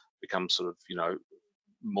 become sort of, you know,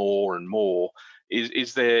 more and more.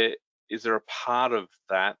 Is there a part of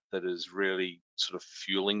that is really sort of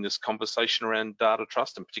fueling this conversation around data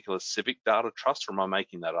trust, in particular civic data trust, or am I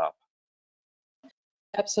making that up?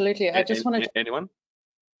 Absolutely. I just want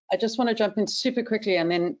to jump in super quickly,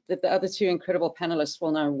 and then the other two incredible panelists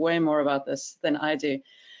will know way more about this than I do.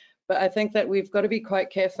 But I think that we've got to be quite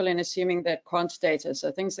careful in assuming that quant data,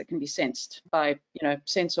 so things that can be sensed by, you know,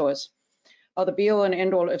 sensors, are the be-all and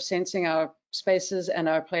end-all of sensing our spaces and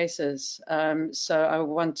our places. So I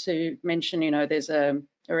want to mention, you know, there's a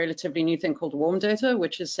relatively new thing called warm data,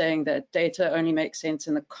 which is saying that data only makes sense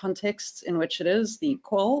in the contexts in which it is, the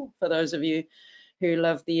qual, for those of you who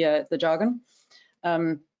love the jargon.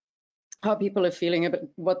 How people are feeling about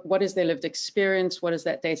what is their lived experience, what does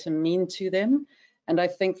that data mean to them? And I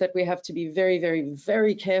think that we have to be very, very,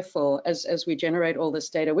 very careful as we generate all this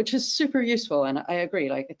data, which is super useful. And I agree,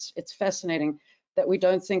 like it's fascinating that we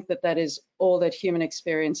don't think that that is all that human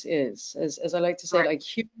experience is. As I like to say, right, like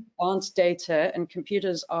humans aren't data, and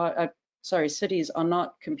computers are, cities are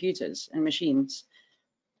not computers and machines.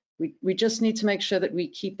 We just need to make sure that we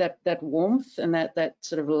keep that warmth and that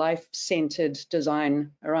sort of life-centered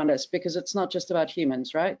design around us, because it's not just about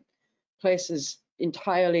humans, right? Place is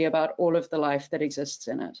entirely about all of the life that exists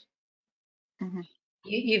in it. Mm-hmm.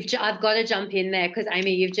 I've got to jump in there, because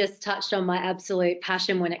Amy, you've just touched on my absolute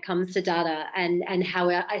passion when it comes to data and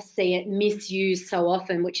how I see it misused so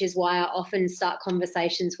often, which is why I often start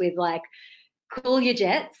conversations with, like, cool your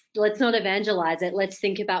jets, let's not evangelize it, let's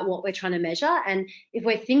think about what we're trying to measure. And if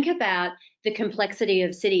we think about the complexity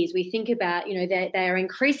of cities, we think about, you know, they are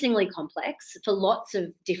increasingly complex for lots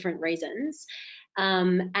of different reasons.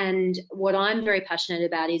 And what I'm very passionate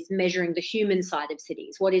about is measuring the human side of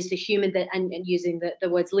cities. What is the human, and using the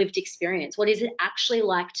words lived experience. What is it actually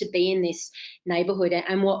like to be in this neighbourhood?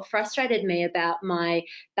 And what frustrated me about my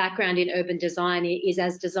background in urban design is,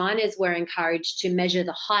 as designers, we're encouraged to measure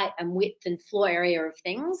the height and width and floor area of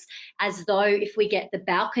things, as though if we get the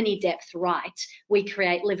balcony depth right, we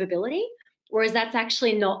create livability. Whereas that's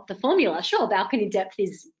actually not the formula. Sure, balcony depth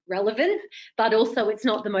is relevant, but also it's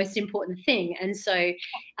not the most important thing. And so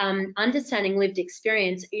understanding lived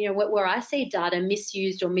experience, you know, where I see data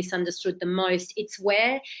misused or misunderstood the most, it's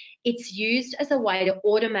where it's used as a way to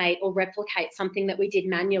automate or replicate something that we did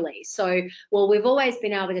manually. So, well, we've always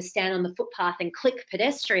been able to stand on the footpath and click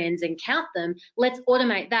pedestrians and count them. Let's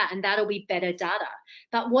automate that, and that'll be better data.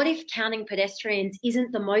 But what if counting pedestrians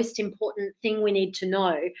isn't the most important thing we need to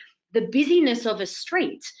know? The busyness of a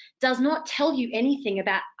street does not tell you anything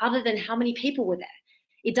about other than how many people were there.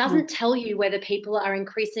 It doesn't tell you whether people are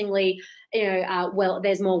increasingly, you know,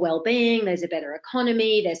 there's more well-being, there's a better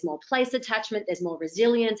economy, there's more place attachment, there's more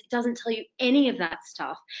resilience. It doesn't tell you any of that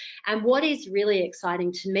stuff. And what is really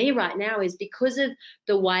exciting to me right now is, because of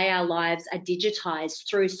the way our lives are digitized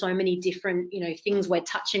through so many different, you know, things we're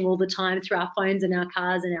touching all the time through our phones and our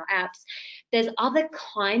cars and our apps, there's other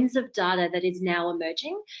kinds of data that is now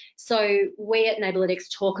emerging. So we at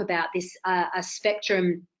Neighbourlytics talk about this a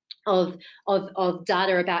spectrum of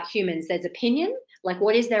data about humans. There's opinion, like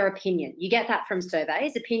what is their opinion? You get that from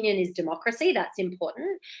surveys. Opinion is democracy, that's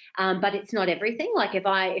important, but it's not everything. Like if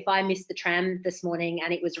I missed the tram this morning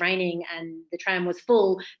and it was raining and the tram was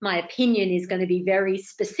full, my opinion is going to be very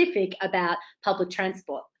specific about public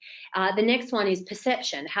transport. The next one is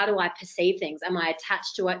perception. How do I perceive things? Am I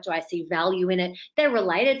attached to it? Do I see value in it? They're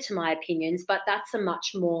related to my opinions, but that's a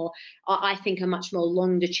much more, I think, a much more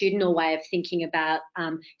longitudinal way of thinking about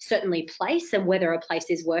certainly place and whether a place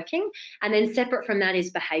is working. And then separate from that is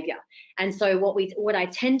behaviour. And so what I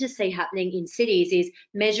tend to see happening in cities is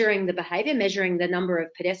measuring the behaviour, measuring the number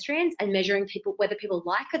of pedestrians, and measuring whether people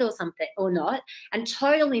like it or something or not, and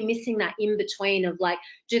totally missing that in between of, like,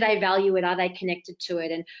 do they value it? Are they connected to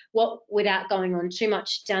it? And without going on too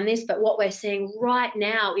much down this, but what we're seeing right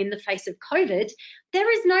now in the face of COVID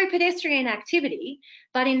there is no pedestrian activity,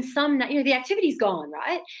 but in some, the activity's gone,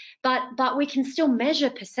 right? But we can still measure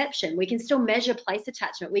perception. We can still measure place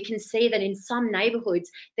attachment. We can see that in some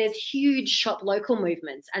neighbourhoods, there's huge shop local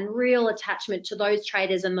movements and real attachment to those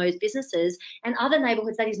traders and those businesses, and other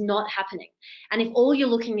neighbourhoods that is not happening. And if all you're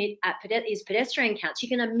looking at is pedestrian counts,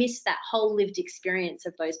 you're going to miss that whole lived experience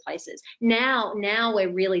of those places. Now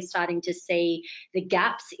we're really starting to see the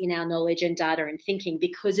gaps in our knowledge and data and thinking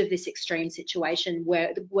because of this extreme situation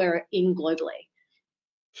where we're in globally.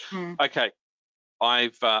 Okay,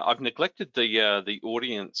 I've neglected the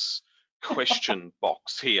audience question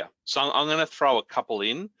box here, so I'm going to throw a couple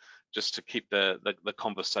in just to keep the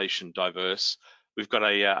conversation diverse. We've got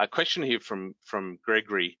a question here from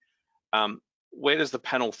Gregory. Where does the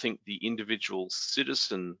panel think the individual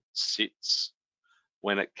citizen sits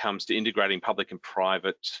when it comes to integrating public and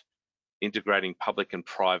private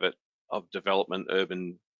of development,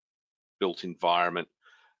 urban built environment?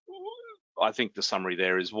 I think the summary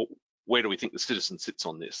there is, where do we think the citizen sits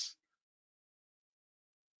on this?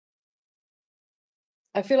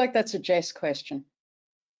 I feel like that's a Jess question.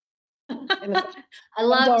 I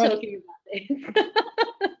love talking about this.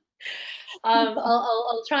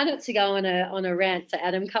 I'll try not to go on a rant, so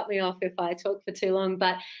Adam, cut me off if I talk for too long,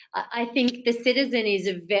 but I think the citizen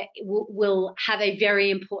will have a very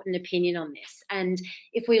important opinion on this. And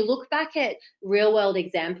if we look back at real world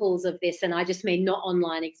examples of this, and I just mean not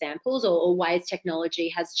online examples or ways technology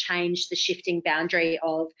has changed the shifting boundary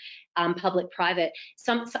of public-private.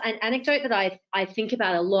 An anecdote that I think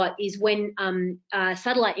about a lot is when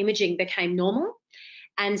satellite imaging became normal.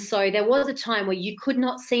 And so there was a time where you could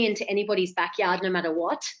not see into anybody's backyard no matter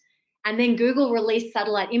what. And then Google released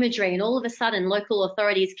satellite imagery, and all of a sudden local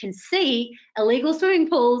authorities can see illegal swimming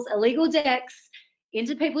pools, illegal decks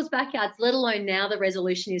into people's backyards, let alone now the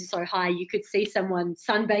resolution is so high you could see someone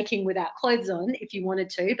sunbaking without clothes on if you wanted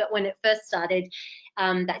to. But when it first started,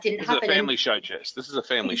 that didn't happen. This is a family show, Jess. This is a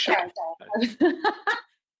family show.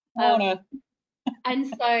 And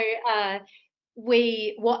so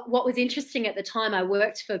what was interesting at the time, I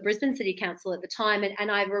worked for Brisbane City Council at the time, and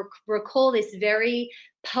I recall this very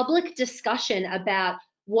public discussion about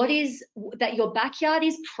that your backyard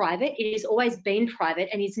is private. It has always been private,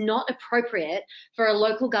 and is not appropriate for a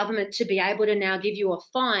local government to be able to now give you a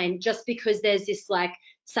fine just because there's this like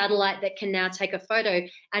satellite that can now take a photo.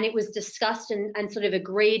 And it was discussed and sort of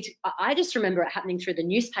agreed. I just remember it happening through the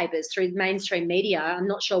newspapers, through mainstream media. I'm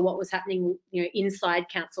not sure what was happening, inside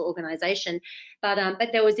council organisation, but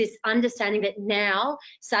there was this understanding that now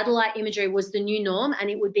satellite imagery was the new norm, and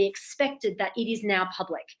it would be expected that it is now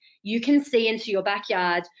public. You can see into your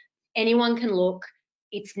backyard, anyone can look.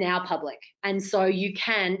 It's now public, and so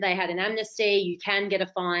they had an amnesty, you can get a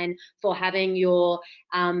fine for having your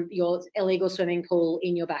illegal swimming pool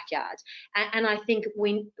in your backyard. And I think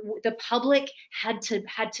the public had to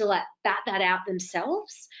like bat that out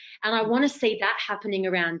themselves, and I want to see that happening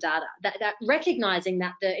around data, that recognizing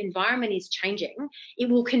that the environment is changing. It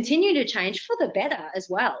will continue to change for the better as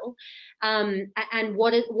well. And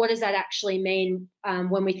what does that actually mean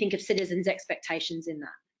when we think of citizens' expectations in that?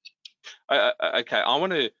 Okay, I'm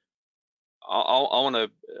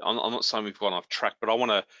not saying we've gone off track, but I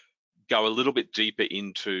want to go a little bit deeper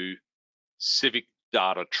into civic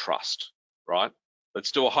data trust, right?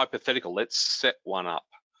 Let's do a hypothetical. Let's set one up.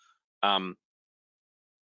 I'm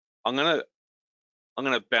gonna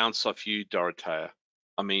bounce off you, Dorothea.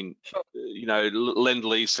 I mean, sure.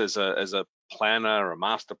 Lend-Lease as a planner, a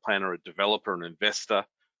master planner, a developer, an investor,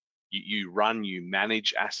 you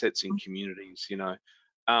manage assets in communities.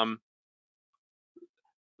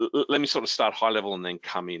 Let me sort of start high level and then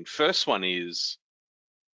come in. First one is,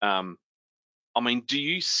 do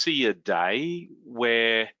you see a day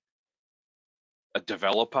where a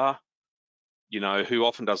developer, who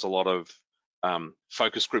often does a lot of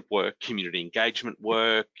focus group work, community engagement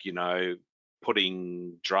work,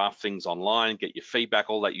 putting draft things online, get your feedback,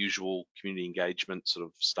 all that usual community engagement sort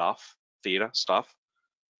of stuff, theatre stuff.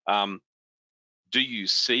 Do you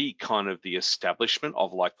see kind of the establishment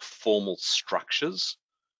of like formal structures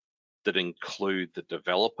that include the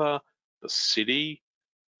developer, the city,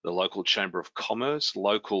 the local chamber of commerce,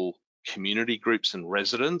 local community groups and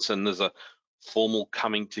residents, and there's a formal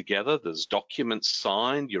coming together, there's documents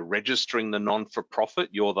signed, you're registering the non-for-profit,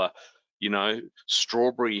 you're the,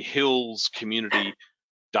 Strawberry Hills Community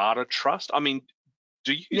Data Trust.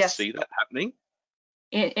 Do you see that happening?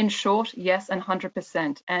 In short, yes, and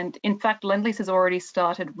 100%. And in fact, Lend-Lease has already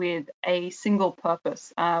started with a single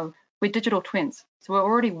purpose, with digital twins. So we're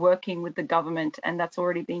already working with the government, and that's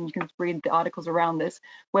already been, you can read the articles around this,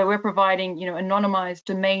 where we're providing, anonymized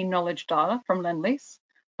domain knowledge data from Lend-Lease,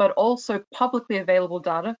 but also publicly available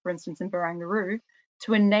data, for instance, in Barangaroo,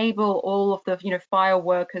 to enable all of the fire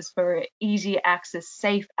workers for easy access,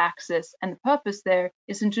 safe access, and the purpose there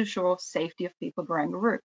is to ensure safety of people of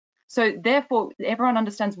Barangaroo. So therefore, everyone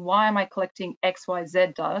understands, why am I collecting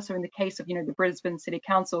XYZ data? So in the case of the Brisbane City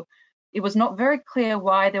Council, it was not very clear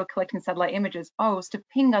why they were collecting satellite images. Oh, it was to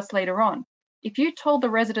ping us later on. If you told the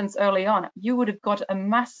residents early on, you would have got a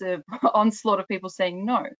massive onslaught of people saying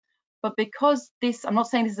no. But because this, I'm not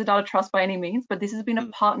saying this is a data trust by any means, but this has been a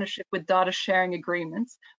partnership with data sharing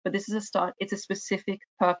agreements, but this is a start, it's a specific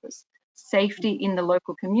purpose. Safety in the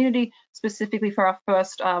local community, specifically for our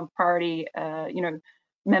first priority,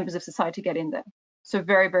 members of society to get in there. So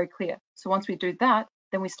very, very clear. So once we do that,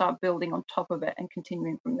 then we start building on top of it and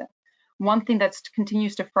continuing from there. One thing that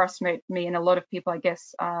continues to frustrate me and a lot of people, I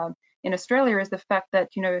guess, in Australia is the fact that,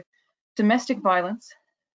 domestic violence,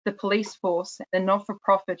 the police force, the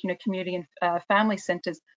not-for-profit, community and family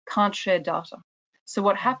centres can't share data. So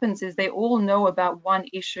what happens is they all know about one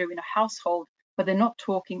issue in a household, but they're not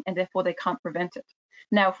talking, and therefore they can't prevent it.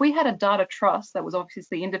 Now, if we had a data trust that was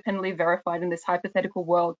obviously independently verified in this hypothetical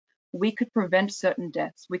world, we could prevent certain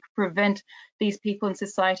deaths. We could prevent these people in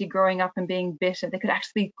society growing up and being better. They could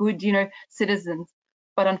actually be good, citizens.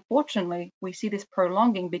 But unfortunately, we see this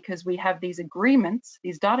prolonging because we have these agreements,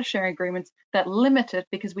 these data sharing agreements that limit it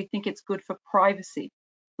because we think it's good for privacy.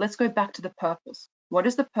 Let's go back to the purpose. What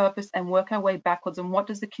is the purpose, and work our way backwards, and what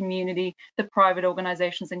does the community, the private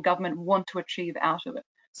organizations and government want to achieve out of it?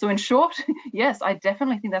 So in short, yes, I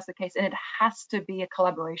definitely think that's the case, and it has to be a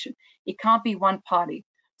collaboration. It can't be one party.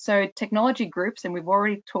 So technology groups, and we've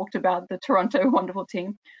already talked about the Toronto wonderful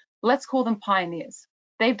team, let's call them pioneers.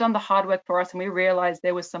 They've done the hard work for us, and we realized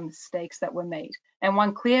there were some mistakes that were made. And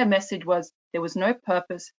one clear message was there was no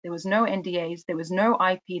purpose, there was no NDAs, there was no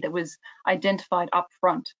IP that was identified up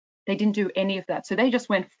front. They didn't do any of that. So they just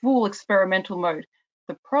went full experimental mode.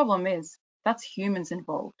 The problem is that's humans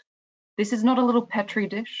involved. This is not a little Petri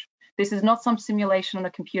dish. This is not some simulation on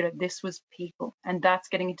a computer. This was people, and that's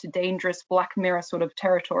getting into dangerous Black Mirror sort of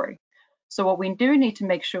territory. So what we do need to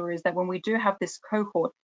make sure is that when we do have this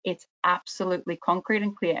cohort, it's absolutely concrete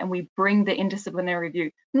and clear, and we bring the interdisciplinary view,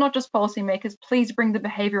 not just policymakers. Please bring the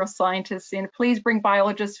behavioral scientists in, please bring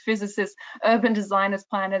biologists, physicists, urban designers,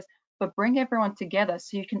 planners, but bring everyone together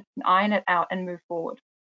so you can iron it out and move forward.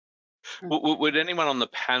 Would anyone on the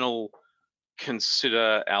panel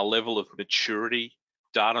consider our level of maturity,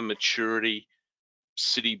 data maturity,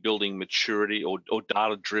 city building maturity, or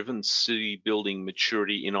data-driven city building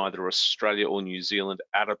maturity in either Australia or New Zealand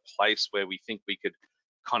at a place where we think we could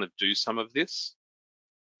kind of do some of this?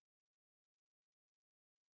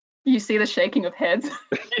 You see the shaking of heads.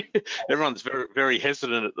 Everyone's very, very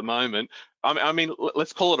hesitant at the moment. I mean,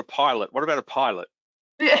 let's call it a pilot. What about a pilot?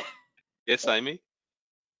 Yeah. Yes, Amy?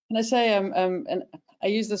 Can I say, and I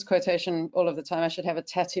use this quotation all of the time, I should have it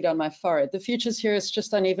tattooed on my forehead. The future's here, it's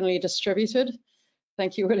just unevenly distributed.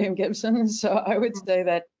 Thank you, William Gibson. So I would say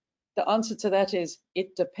that the answer to that is,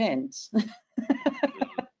 it depends.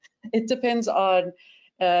 It depends on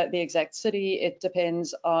the exact city, it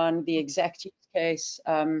depends on the exact use case.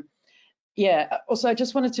 Yeah, also I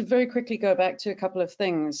just wanted to very quickly go back to a couple of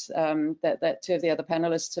things that two of the other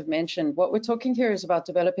panelists have mentioned. What we're talking here is about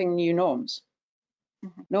developing new norms.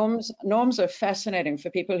 Norms are fascinating for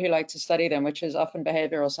people who like to study them, which is often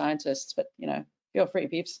behavioral scientists, but feel free,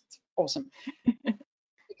 peeps, it's awesome.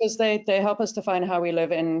 Because they help us define how we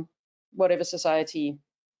live in whatever society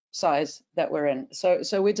size that we're in.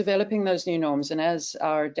 So we're developing those new norms, and as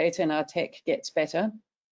our data and our tech gets better,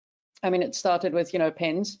 I mean, it started with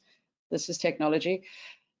pens. This is technology.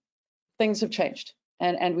 Things have changed,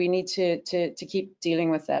 and we need to keep dealing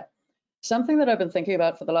with that. Something that I've been thinking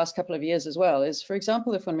about for the last couple of years as well is, for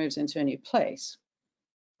example, if one moves into a new place,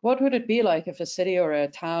 what would it be like if a city or a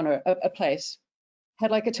town or a place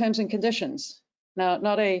had like a terms and conditions? Now,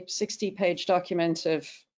 not a 60-page document of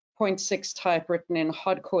 0.6 type written in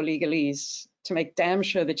hardcore legalese to make damn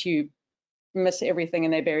sure that you miss everything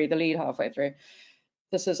and they bury the lead halfway through.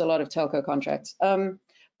 This is a lot of telco contracts.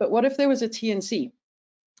 But what if there was a T&C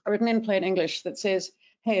written in plain English that says,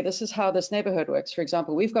 hey, this is how this neighborhood works. For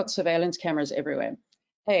example, we've got surveillance cameras everywhere.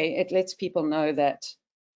 Hey, it lets people know that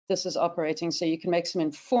this is operating, so you can make some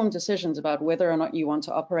informed decisions about whether or not you want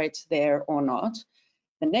to operate there or not.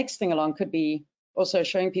 The next thing along could be also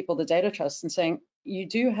showing people the data trust and saying, you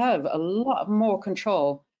do have a lot more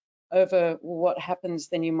control over what happens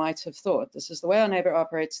than you might have thought. This is the way our neighbor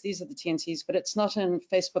operates. These are the T&Cs, but it's not in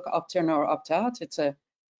Facebook opt-in or opt-out. It's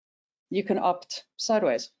you can opt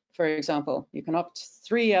sideways. For example, you can opt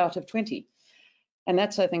 3 out of 20. And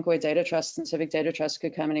that's, I think, where data trust and civic data trust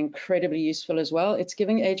could come in incredibly useful as well. It's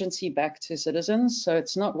giving agency back to citizens. So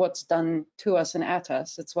it's not what's done to us and at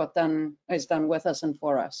us, it's what is done with us and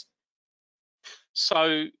for us.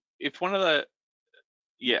 So if one of the,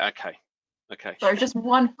 yeah, okay. Sorry, just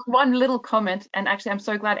one little comment, and actually I'm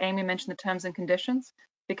so glad Amy mentioned the terms and conditions,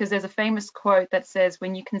 because there's a famous quote that says,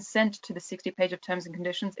 when you consent to the 60-page of terms and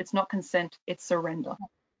conditions, it's not consent, it's surrender.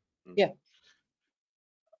 Yeah.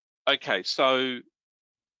 Okay, so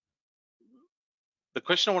the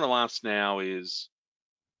question I want to ask now is,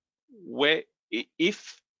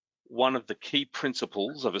 if one of the key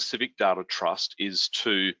principles of a civic data trust is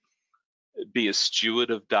to be a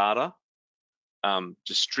steward of data,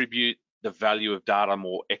 distribute the value of data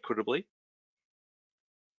more equitably,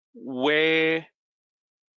 where,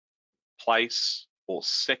 place or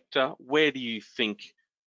sector, where do you think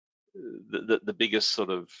the biggest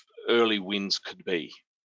sort of early wins could be?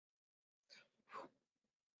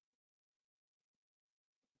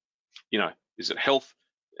 You know, is it health?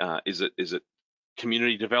 Is it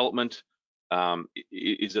community development?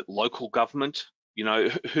 Is it local government? You know,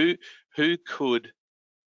 who could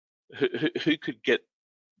get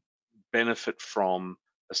benefit from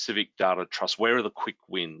a civic data trust? Where are the quick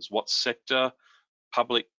wins? What sector?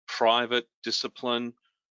 Public, private, discipline?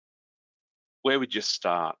 Where would you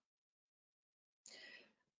start?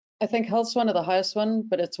 I think health's one of the highest one,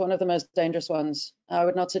 but it's one of the most dangerous ones. I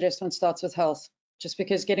would not suggest one starts with health, just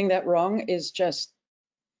because getting that wrong is just,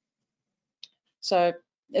 so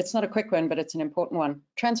it's not a quick one, but it's an important one.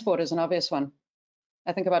 Transport is an obvious one.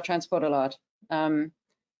 I think about transport a lot.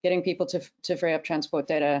 Getting people to free up transport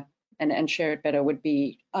data and share it better would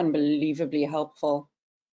be unbelievably helpful.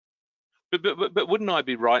 But wouldn't I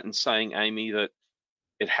be right in saying, Amy, that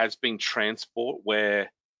it has been transport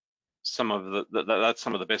where some of that's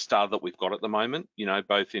some of the best data that we've got at the moment, you know,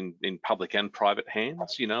 both in public and private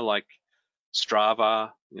hands, you know, like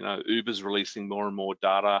Strava, you know, Uber's releasing more and more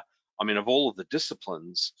data. I mean, of all of the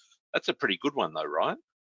disciplines, that's a pretty good one though, right?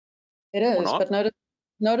 It is, but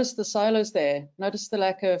notice the silos there. Notice the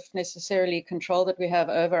lack of necessarily control that we have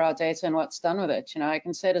over our data and what's done with it. You know, I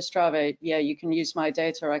can say to Strava, yeah, you can use my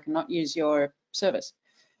data, or I cannot use your service.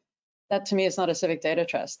 That to me is not a civic data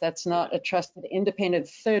trust. That's not a trusted independent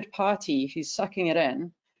third party who's sucking it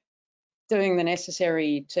in, doing the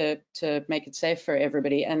necessary to make it safe for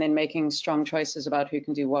everybody, and then making strong choices about who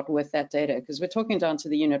can do what with that data. Because we're talking down to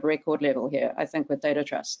the unit record level here, I think, with data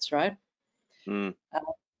trusts, right? Mm.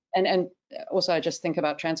 And also I just think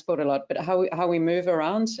about transport a lot, but how we move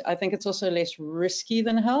around, I think it's also less risky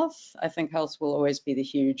than health. I think health will always be the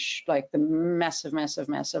huge, like the massive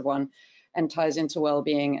one, and ties into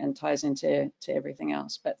well-being and ties into everything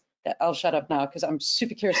else. But I'll shut up now because I'm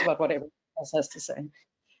super curious about what everyone else has to say.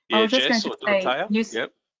 Yeah, I was just Jess going or to say, Dorothea?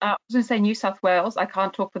 Yep. I was going to say New South Wales. I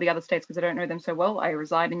can't talk for the other states because I don't know them so well. I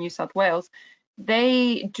reside in New South Wales.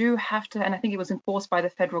 They do have to, and I think it was enforced by the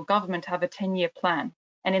federal government, to have a 10-year plan.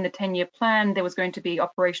 And in the 10-year plan, there was going to be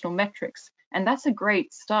operational metrics. And that's a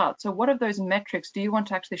great start. So what of those metrics do you want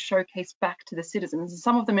to actually showcase back to the citizens?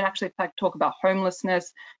 Some of them actually, in fact, talk about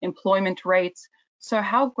homelessness, employment rates. So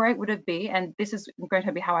how great would it be, and this is going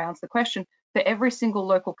to be how I answer the question, for every single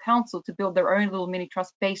local council to build their own little mini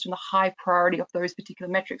trust based on the high priority of those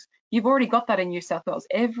particular metrics? You've already got that in New South Wales,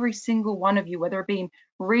 every single one of you, whether it be in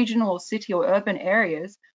regional or city or urban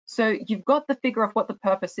areas. So you've got the figure of what the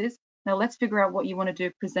purpose is. Now let's figure out what you want to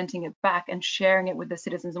do, presenting it back and sharing it with the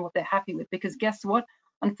citizens and what they're happy with. Because guess what?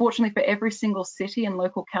 Unfortunately, for every single city and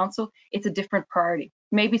local council, it's a different priority.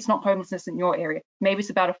 Maybe it's not homelessness in your area. Maybe it's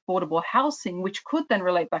about affordable housing, which could then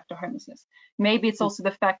relate back to homelessness. Maybe it's also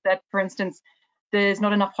the fact that, for instance, there's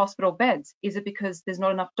not enough hospital beds. Is it because there's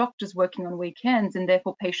not enough doctors working on weekends and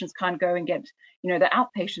therefore patients can't go and get, you know, the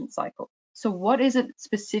outpatient cycle? So what is it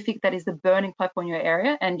specific that is the burning platform in your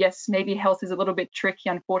area? And yes, maybe health is a little bit tricky.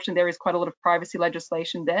 Unfortunately, there is quite a lot of privacy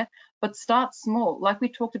legislation there, but start small. Like we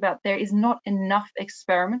talked about, there is not enough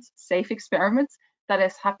experiments, safe experiments, that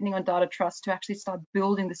is happening on data trust to actually start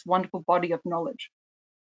building this wonderful body of knowledge.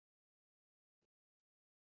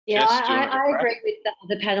 Yeah, I agree with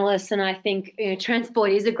the panelists, and I think, you know,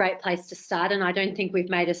 transport is a great place to start, and I don't think we've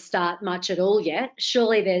made a start much at all yet.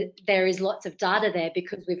 Surely there is lots of data there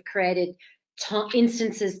because we've created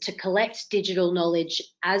instances to collect digital knowledge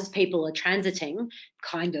as people are transiting,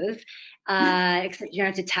 kind of. except you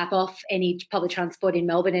don't have to tap off any public transport in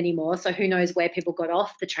Melbourne anymore. So who knows where people got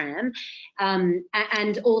off the tram.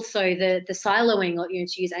 And also the siloing, or,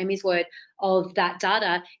 to use Amy's word, of that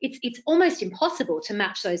data, it's almost impossible to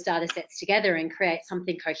match those data sets together and create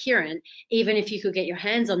something coherent, even if you could get your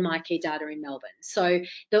hands on MyKey data in Melbourne. So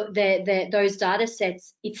those data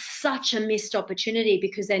sets, it's such a missed opportunity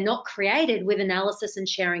because they're not created with analysis and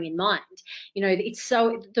sharing in mind. It's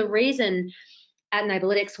so the reason at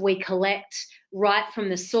Neighbourlytics we collect right from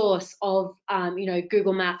the source of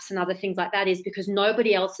Google Maps and other things like that is because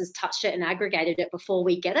nobody else has touched it and aggregated it before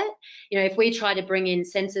we get it. If we try to bring in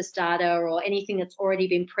census data or anything that's already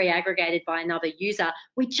been pre-aggregated by another user,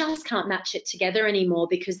 we just can't match it together anymore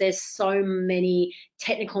because there's so many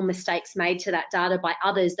technical mistakes made to that data by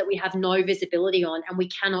others that we have no visibility on, and we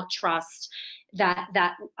cannot trust that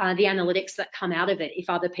the analytics that come out of it if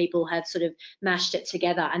other people have sort of mashed it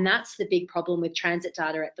together. And that's the big problem with transit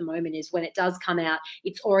data at the moment, is when it does come out,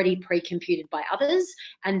 it's already pre-computed by others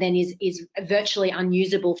and then is virtually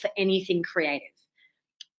unusable for anything creative.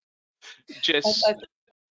 Jess,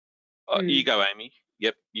 you go, Amy.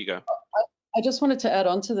 Yep, you go. I just wanted to add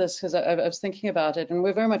on to this because I was thinking about it, and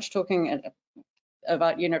we're very much talking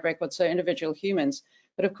about unit records, so individual humans.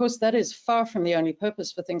 But of course, that is far from the only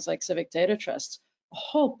purpose for things like civic data trusts. A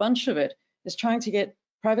whole bunch of it is trying to get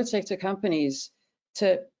private sector companies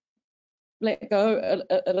to let go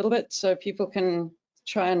a little bit so people can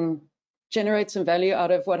try and generate some value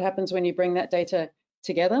out of what happens when you bring that data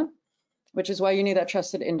together, which is why you need that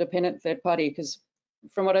trusted independent third party, because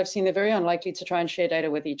from what I've seen, they're very unlikely to try and share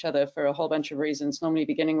data with each other for a whole bunch of reasons, normally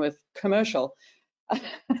beginning with commercial.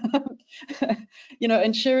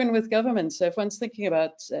 And sharing with government. So if one's thinking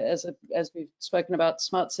about, as we've spoken about,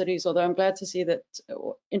 smart cities, although I'm glad to see that,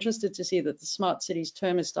 or interested to see that the smart cities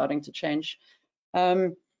term is starting to change,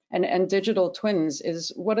 and digital twins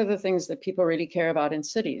is what are the things that people really care about in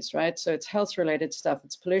cities, right? So it's health related stuff,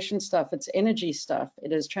 it's pollution stuff, it's energy stuff,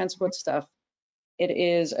 it is transport stuff, it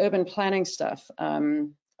is urban planning stuff,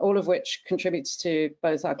 all of which contributes to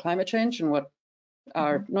both our climate change and what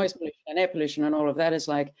our noise pollution and air pollution and all of that is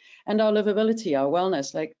like, and our livability, our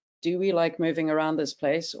wellness. Like, do we like moving around this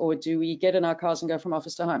place, or do we get in our cars and go from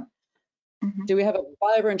office to home? Do we have a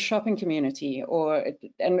vibrant shopping community,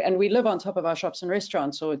 and we live on top of our shops and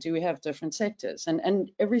restaurants, or do we have different sectors?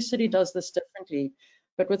 And every city does this differently.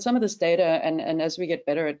 But with some of this data, and as we get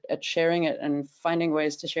better at sharing it and finding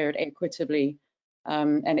ways to share it equitably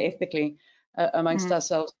and ethically amongst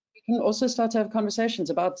ourselves, we can also start to have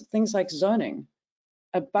conversations about things like zoning,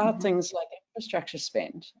 about things like infrastructure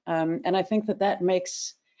spend. And I think that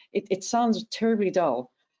makes, it sounds terribly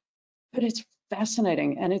dull, but it's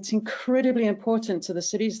fascinating and it's incredibly important to the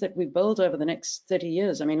cities that we build over the next 30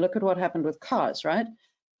 years. I mean, look at what happened with cars, right?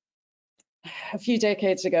 A few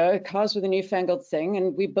decades ago, cars were the newfangled thing,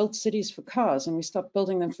 and we built cities for cars and we stopped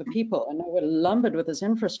building them for people. And now we're lumbered with this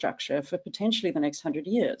infrastructure for potentially the next 100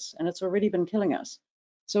 years, and it's already been killing us.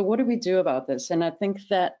 So what do we do about this? And I think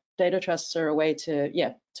that data trusts are a way to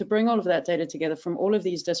bring all of that data together from all of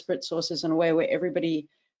these disparate sources in a way where everybody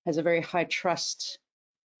has a very high trust,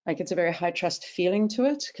 like it's a very high trust feeling to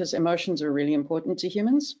it, because emotions are really important to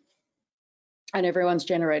humans, and everyone's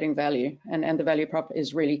generating value, and the value prop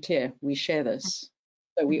is really clear. We share this,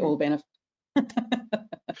 so we all benefit.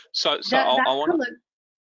 So I want to.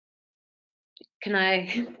 Can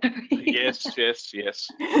I? Yes.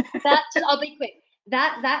 I'll be quick.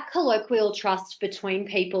 That colloquial trust between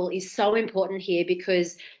people is so important here,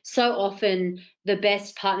 because so often the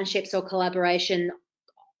best partnerships or collaboration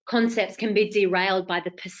concepts can be derailed by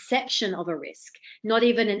the perception of a risk, not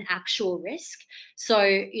even an actual risk. So,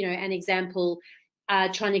 an example,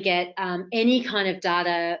 trying to get any kind of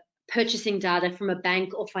data, purchasing data from a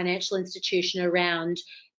bank or financial institution around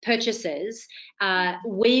purchases,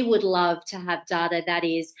 we would love to have data that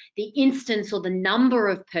is the instance or the number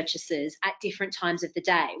of purchases at different times of the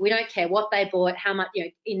day. We don't care what they bought, how much,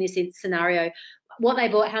 in this scenario, what they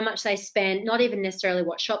bought, how much they spent, not even necessarily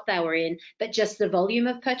what shop they were in, but just the volume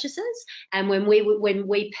of purchases. And when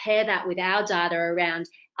we pair that with our data around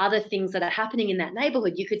other things that are happening in that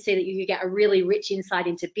neighborhood, you could see that you could get a really rich insight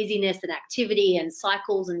into busyness and activity and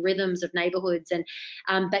cycles and rhythms of neighborhoods. And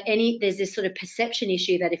but there's this sort of perception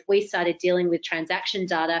issue that if we started dealing with transaction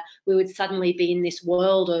data, we would suddenly be in this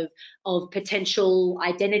world of potential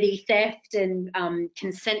identity theft and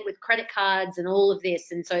consent with credit cards and all of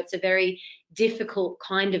this. And so it's a very difficult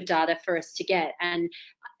kind of data for us to get. And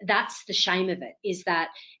that's the shame of it, is that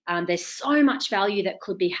there's so much value that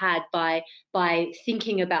could be had by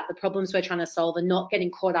thinking about the problems we're trying to solve and not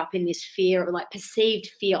getting caught up in this fear, or like perceived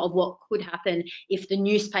fear of what could happen if the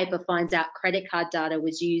newspaper finds out credit card data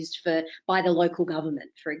was used by the local government,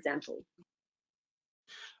 for example.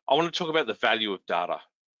 I want to talk about the value of data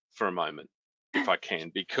for a moment, if I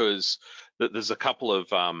can, because there's a couple of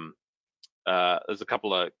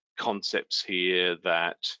concepts here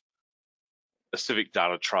that a civic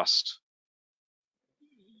data trust,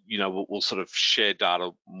 you know, will sort of share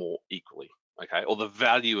data more equally, okay, or the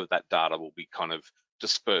value of that data will be kind of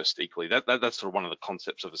dispersed equally. That's sort of one of the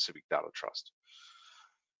concepts of a civic data trust.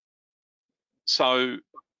 So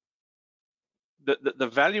the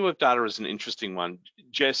value of data is an interesting one.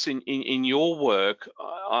 Jess, in your work,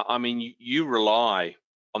 I mean, you rely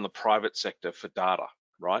on the private sector for data,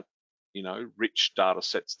 right? You know, rich data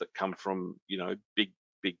sets that come from, you know, big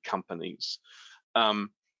companies.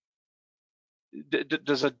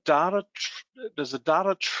 Does a data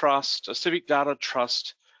trust, a civic data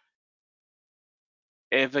trust,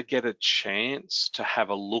 ever get a chance to have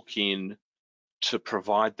a look in to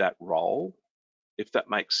provide that role, if that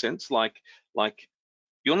makes sense? Like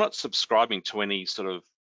you're not subscribing to any sort of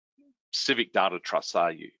civic data trusts,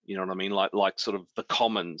 are you? You know what I mean? Like sort of the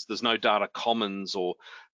commons. There's no data commons or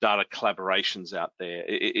data collaborations out there.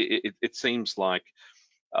 It seems like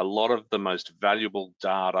a lot of the most valuable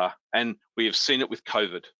data, and we have seen it with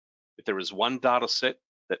COVID. If there is one data set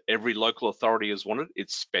that every local authority has wanted,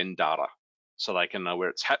 it's spend data, so they can know where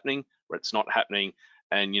it's happening, where it's not happening,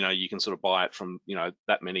 and you know, you can sort of buy it from, you know,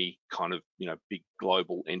 that many kind of, you know, big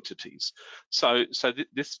global entities. So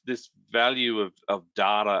this value of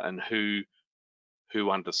data and who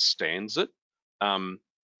understands it,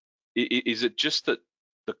 is it just that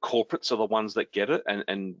the corporates are the ones that get it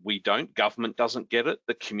and we don't? Government doesn't get it,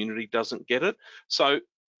 the community doesn't get it. So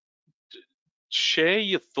share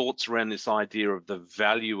your thoughts around this idea of the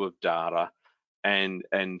value of data, and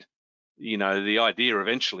you know, the idea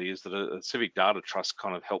eventually is that a civic data trust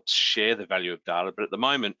kind of helps share the value of data, but at the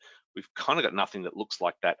moment we've kind of got nothing that looks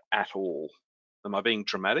like that at all. Am I being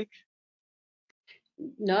dramatic?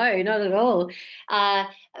 No, not at all. I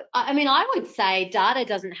mean, I would say data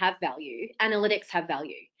doesn't have value, analytics have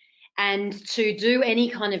value. And to do any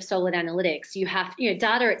kind of solid analytics, you have, you know,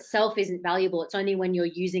 data itself isn't valuable. It's only when you're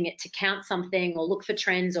using it to count something or look for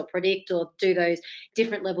trends or predict or do those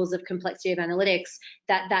different levels of complexity of analytics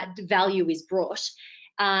that value is brought.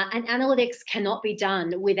 And analytics cannot be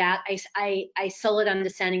done without a solid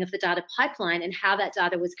understanding of the data pipeline and how that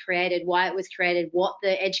data was created, why it was created, what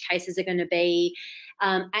the edge cases are going to be.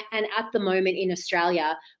 And at the moment in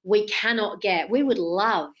Australia, we would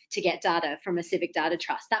love to get data from a civic data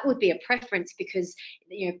trust. That would be a preference, because,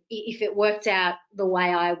 you know, if it worked out the way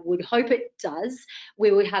I would hope it does,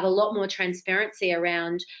 we would have a lot more transparency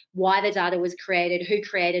around why the data was created, who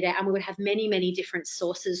created it, and we would have many, many different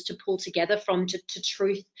sources to pull together from to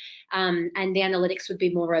truth, and the analytics would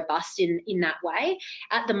be more robust in that way.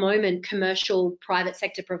 At the moment, commercial private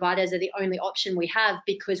sector providers are the only option we have,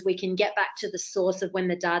 because we can get back to the source of when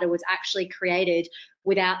the data was actually created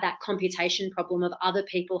without that computation problem of other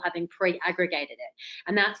people having pre-aggregated it.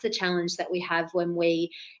 And that's the challenge that we have when we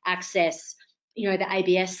access, you know, the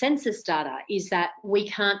ABS census data, is that we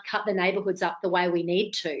can't cut the neighbourhoods up the way we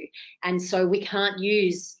need to. And so we can't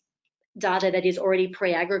use data that is already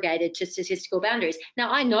pre-aggregated to statistical boundaries.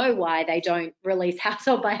 Now, I know why they don't release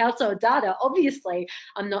household by household data. Obviously,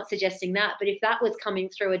 I'm not suggesting that. But if that was coming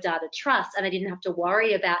through a data trust and I didn't have to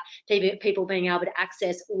worry about people being able to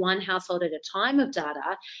access one household at a time of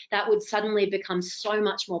data, that would suddenly become so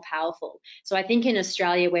much more powerful. So I think in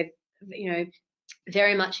Australia, we're, you know,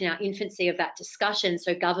 very much in our infancy of that discussion,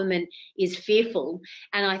 so government is fearful.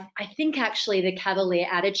 And I think actually the cavalier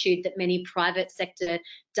attitude that many private sector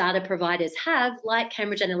data providers have, like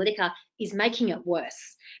Cambridge Analytica, is making it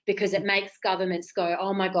worse, because it makes governments go,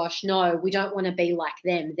 oh my gosh, no, we don't want to be like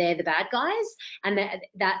them, they're the bad guys. And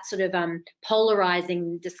that sort of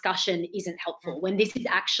polarizing discussion isn't helpful, when this is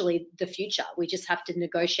actually the future. We just have to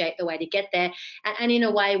negotiate the way to get there, and in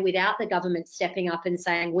a way, without the government stepping up and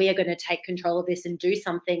saying we are going to take control of this and do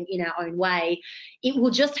something in our own way, it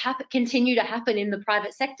will just continue to happen in the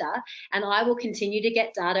private sector. And I will continue to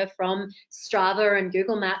get data from Strava and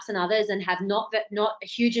Google Maps and others and have not a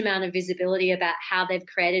huge amount of visibility about how they've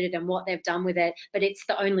created it and what they've done with it, but it's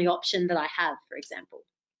the only option that I have, for example.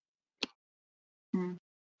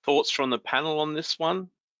 Thoughts from the panel on this one?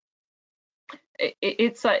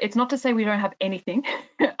 It's not to say we don't have anything.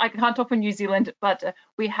 I can't talk for New Zealand, but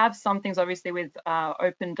we have some things obviously with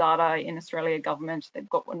open data in Australia government. They've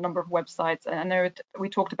got a number of websites. And I know we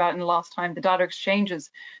talked about in the last time, the data exchanges.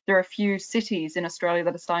 There are a few cities in Australia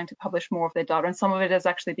that are starting to publish more of their data, and some of it is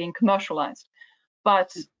actually being commercialized.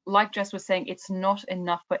 But like Jess was saying, it's not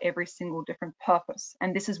enough for every single different purpose.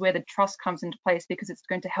 And this is where the trust comes into place, because it's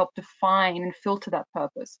going to help define and filter that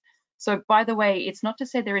purpose. So by the way, it's not to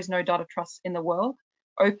say there is no data trust in the world.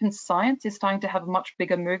 Open science is starting to have a much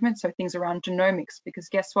bigger movement. So things around genomics, because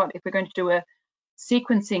guess what? If we're going to do a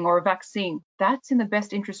sequencing or a vaccine, that's in the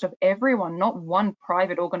best interest of everyone, not one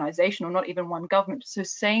private organization or not even one government. So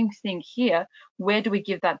same thing here. Where do we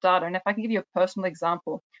give that data? And if I can give you a personal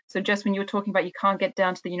example. So just when you were talking about you can't get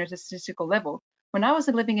down to the statistical level. When I was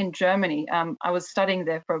living in Germany, I was studying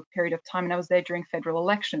there for a period of time, and I was there during federal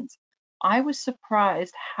elections. I was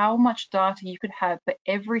surprised how much data you could have for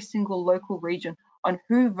every single local region on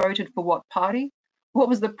who voted for what party, what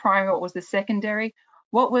was the primary, what was the secondary,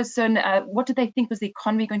 what did they think was the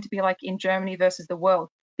economy going to be like in Germany versus the world?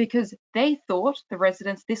 Because they thought, the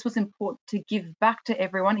residents, this was important to give back to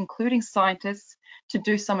everyone, including scientists, to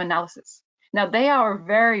do some analysis. Now, they are a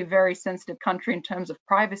very, very sensitive country in terms of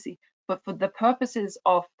privacy, but for the purposes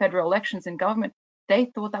of federal elections and government, they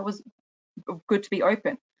thought that was good to be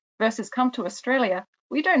open. Versus come to Australia,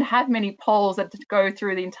 we don't have many polls that go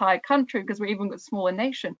through the entire country because we're even a smaller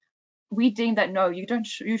nation. We deem that no, you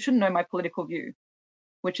shouldn't know my political view,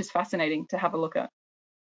 which is fascinating to have a look at.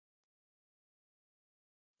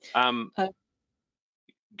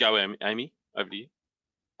 Go, Amy, over to you.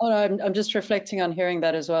 Oh, no, I'm just reflecting on hearing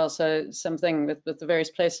that as well. So something with the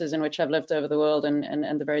various places in which I've lived over the world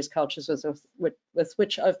and the various cultures with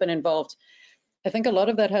which I've been involved. I think a lot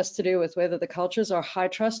of that has to do with whether the cultures are high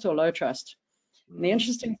trust or low trust. And the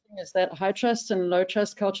interesting thing is that high trust and low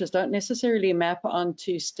trust cultures don't necessarily map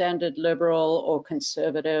onto standard liberal or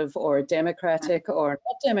conservative or democratic or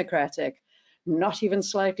not democratic, not even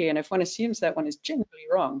slightly. And if one assumes that, one is generally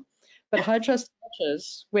wrong. But high trust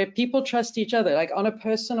cultures where people trust each other, like on a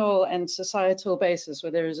personal and societal basis,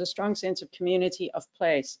 where there is a strong sense of community, of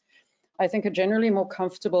place, I think are generally more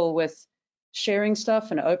comfortable with sharing stuff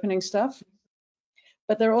and opening stuff.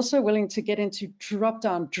 But they're also willing to get into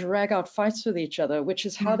drop-down, drag-out fights with each other, which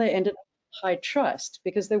is how they ended up with high trust,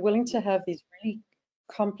 because they're willing to have these really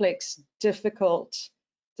complex, difficult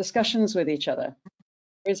discussions with each other.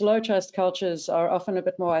 Whereas low trust cultures are often a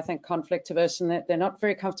bit more, I think, conflict averse, and they're not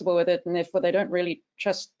very comfortable with it, and therefore they don't really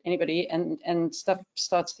trust anybody, and stuff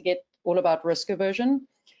starts to get all about risk aversion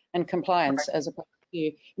and compliance, as opposed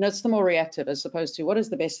to, it's the more reactive, as opposed to what is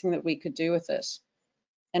the best thing that we could do with this?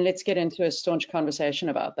 And let's get into a staunch conversation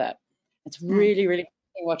about that. It's really, really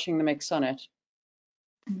watching the mix on it.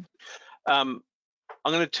 I'm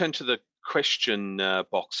going to turn to the question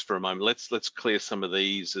box for a moment. Let's clear some of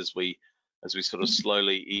these as we sort of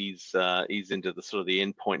slowly ease into the sort of the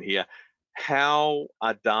end point here. How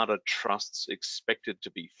are data trusts expected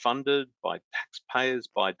to be funded by taxpayers,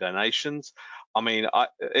 by donations? I mean,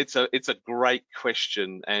 it's a great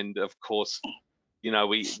question, and of course,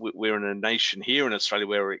 we're in a nation here in Australia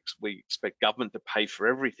where we expect government to pay for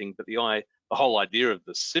everything, but the whole idea of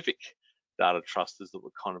the civic data trust is that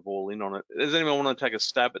we're kind of all in on it. Does anyone want to take a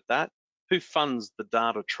stab at that? Who funds the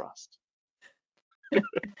data trust? It's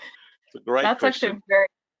a great That's question. Actually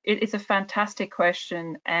it's a fantastic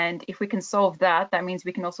question, and if we can solve that, that means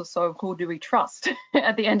we can also solve who do we trust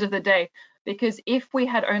at the end of the day. Because if we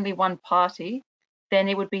had only one party, then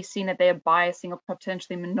it would be seen that they are biasing or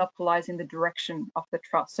potentially monopolizing the direction of the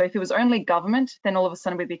trust. So if it was only government, then all of a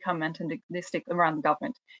sudden we become antagonistic around the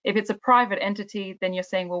government. If it's a private entity, then you're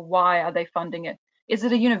saying, well, why are they funding it? Is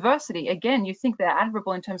it a university? Again, you think they're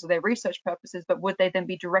admirable in terms of their research purposes, but would they then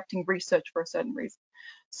be directing research for a certain reason?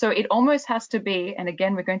 So it almost has to be, and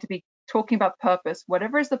again, we're going to be talking about purpose,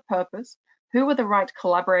 whatever is the purpose, who are the right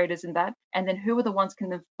collaborators in that, and then who are the ones can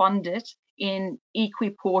then fund it in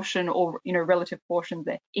equiportion or relative portions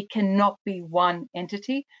there. It cannot be one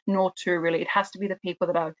entity, nor two really. It has to be the people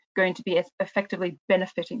that are going to be effectively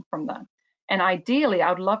benefiting from that. And ideally,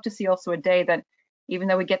 I would love to see also a day that, even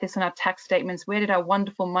though we get this on our tax statements, where did our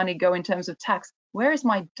wonderful money go in terms of tax? Where is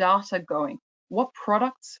my data going? What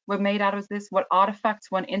products were made out of this? What artifacts,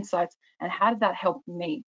 what insights, and how did that help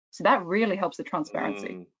me? So that really helps the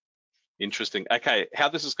transparency. Interesting. Okay, how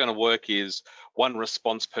this is going to work is one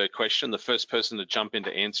response per question. The first person to jump in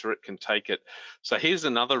to answer it can take it. So here's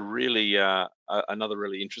another really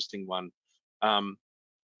interesting one.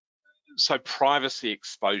 So privacy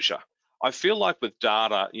exposure. I feel like with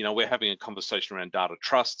data, we're having a conversation around data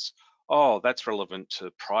trusts. Oh, that's relevant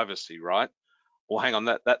to privacy, right? well, hang on,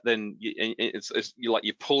 that then it's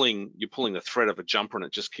you're pulling the thread of a jumper, and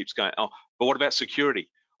it just keeps going. Oh, but what about security?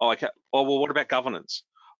 Oh, okay. Oh, well, what about governance?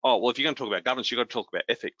 Oh, well, if you're going to talk about governance, you've got to talk about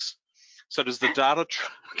ethics. So does the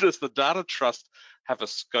data trust have a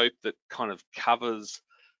scope that kind of covers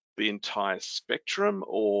the entire spectrum,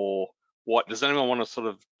 or what? Does anyone want to sort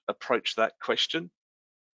of approach that question?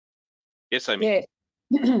 Yes, Amy.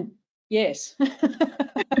 Yeah. Yes.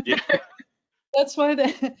 Yeah. That's why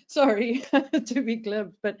they're, sorry to be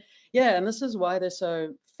glib, but yeah, and this is why they're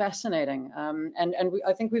so fascinating.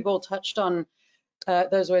 I think we've all touched on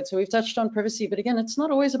those words. So we've touched on privacy, but again, it's not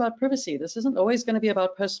always about privacy. This isn't always going to be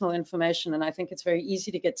about personal information. And I think it's very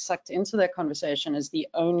easy to get sucked into that conversation as the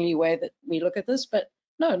only way that we look at this, but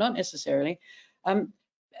no, not necessarily.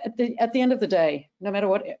 At the end of the day, no matter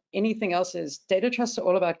what anything else is, data trusts are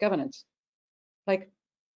all about governance. Like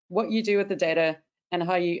what you do with the data and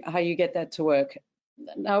how you get that to work.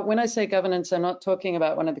 Now, when I say governance, I'm not talking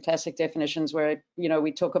about one of the classic definitions where,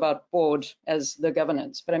 we talk about board as the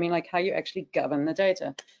governance, but I mean like how you actually govern the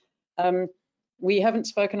data. We haven't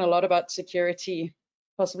spoken a lot about security,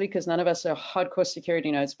 possibly because none of us are hardcore security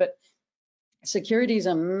nerds, but security is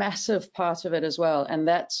a massive part of it as well. And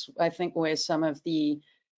that's, I think, where some of the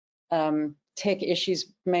tech issues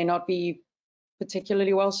may not be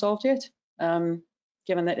particularly well solved yet.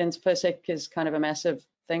 Given that InfoSec is kind of a massive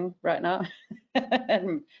thing right now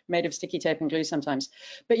and made of sticky tape and glue sometimes.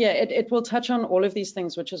 But yeah, it will touch on all of these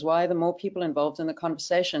things, which is why the more people involved in the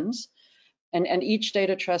conversations, and each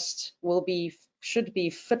data trust should be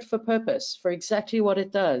fit for purpose for exactly what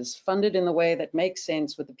it does, funded in the way that makes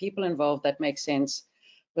sense with the people involved that makes sense,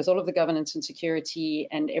 with all of the governance and security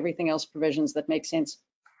and everything else provisions that make sense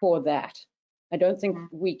for that. I don't think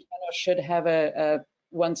we can or should have a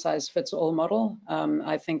one-size-fits-all model.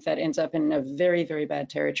 I think that ends up in a very, very bad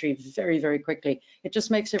territory very, very quickly. It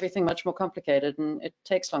just makes everything much more complicated, and it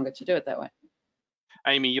takes longer to do it that way.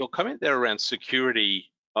 Amy, your comment there around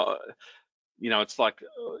security, it's like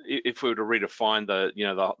if we were to redefine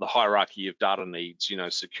the hierarchy of data needs,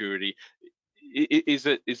 security, is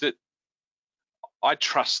it? I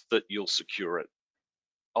trust that you'll secure it.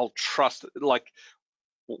 I'll trust. Like,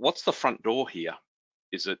 what's the front door here?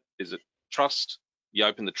 Is it trust? You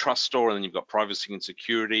open the trust store, and then you've got privacy and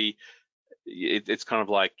security. It's kind of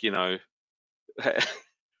like, I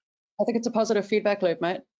think it's a positive feedback loop,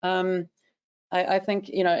 mate. I think,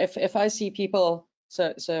 if I see people,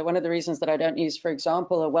 so one of the reasons that I don't use, for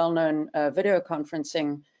example, a well-known video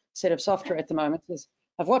conferencing set of software at the moment is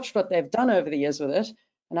I've watched what they've done over the years with it,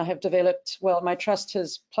 and I have developed, well, my trust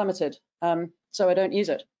has plummeted, so I don't use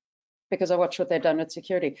it, because I watch what they've done with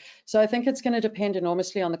security. So I think it's going to depend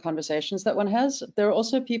enormously on the conversations that one has. There are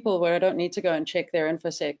also people where I don't need to go and check their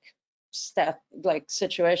InfoSec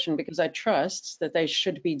situation, because I trust that they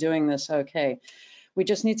should be doing this okay. We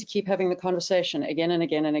just need to keep having the conversation again and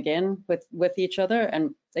again and again with each other,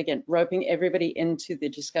 and again, roping everybody into the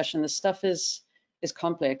discussion. The stuff is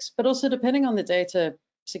complex, but also depending on the data,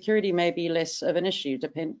 security may be less of an issue.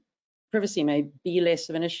 Privacy may be less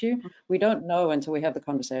of an issue. We don't know until we have the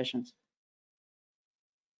conversations.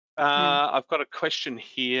 I've got a question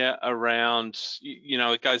here around,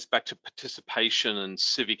 it goes back to participation and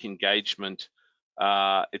civic engagement.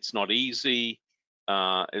 It's not easy.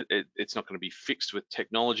 It's not going to be fixed with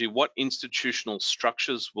technology. What institutional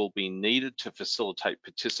structures will be needed to facilitate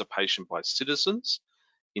participation by citizens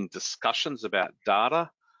in discussions about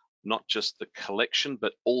data, not just the collection,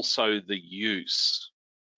 but also the use?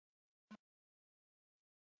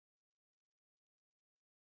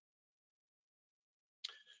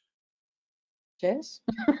 Jess?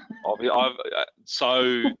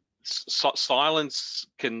 Silence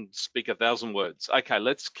can speak 1,000 words. Okay,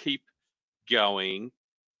 let's keep going.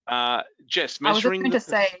 Jess, measuring.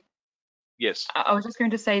 Yes. I was just going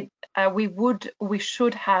to say, we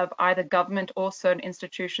should have either government or certain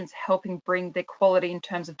institutions helping bring the equality in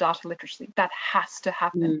terms of data literacy. That has to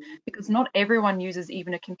happen, because not everyone uses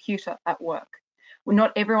even a computer at work.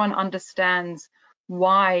 Not everyone understands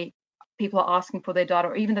why people are asking for their data,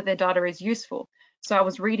 or even that their data is useful. So I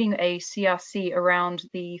was reading a CRC around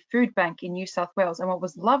the food bank in New South Wales, and what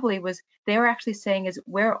was lovely was they were actually saying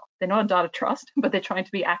they're not a data trust, but they're trying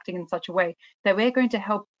to be acting in such a way that we're going to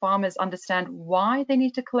help farmers understand why they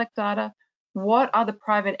need to collect data, what are the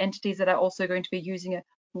private entities that are also going to be using it,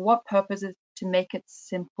 what purposes, to make it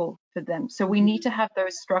simple for them. So we need to have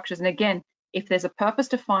those structures. And again, if there's a purpose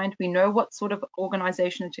defined, we know what sort of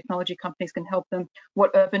organization and technology companies can help them,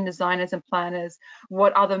 what urban designers and planners,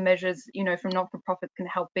 what other measures, from not-for-profit can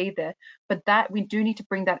help be there. But that we do need to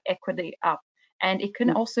bring that equity up. And it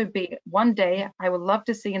can also be, one day, I would love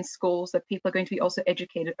to see in schools that people are going to be also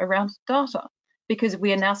educated around data. because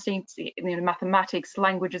we are now seeing, you know, mathematics,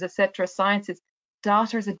 languages, etc., sciences.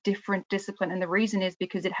 Data is a different discipline, and the reason is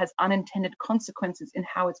because it has unintended consequences in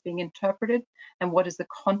how it's being interpreted and what is the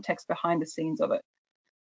context behind the scenes of it.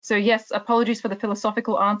 So yes, apologies for the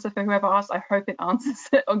philosophical answer for whoever asked. I hope it answers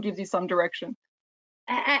it or gives you some direction.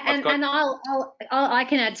 And I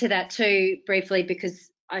can add to that too briefly,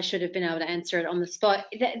 because I should have been able to answer it on the spot.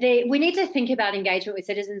 We need to think about engagement with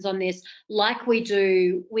citizens on this like we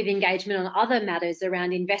do with engagement on other matters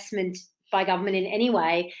around investment by government in any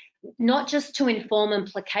way, not just to inform and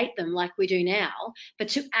placate them like we do now, but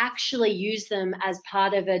to actually use them as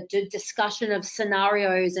part of a discussion of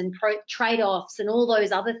scenarios and trade-offs and all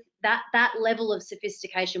those other, that level of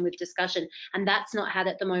sophistication with discussion. And that's not had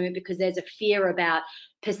at the moment because there's a fear about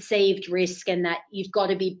perceived risk and that you've got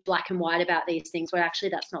to be black and white about these things, where actually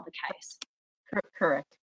that's not the case.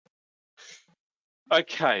 Correct.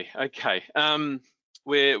 Okay.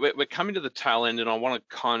 We're coming to the tail end, and I want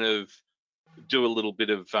to kind of do a little bit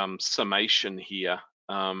of summation here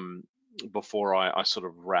before I sort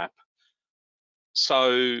of wrap.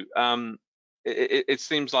 So it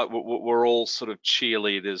seems like we're all sort of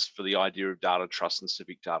cheerleaders for the idea of data trust and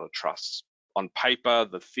civic data trusts. On paper,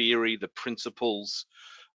 the theory, the principles,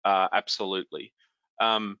 absolutely.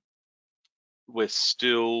 We're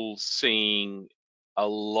still seeing a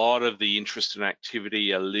lot of the interest and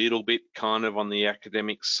activity a little bit kind of on the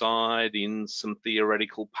academic side in some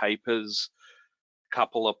theoretical papers, a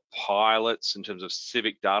couple of pilots in terms of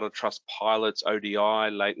civic data trust pilots, ODI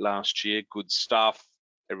late last year, good stuff.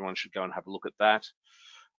 Everyone should go and have a look at that.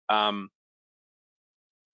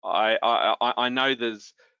 I know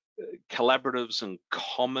there's collaboratives and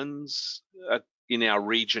commons in our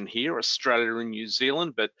region here, Australia and New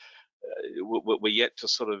Zealand, but we're yet to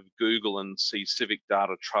sort of Google and see Civic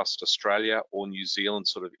Data Trust Australia or New Zealand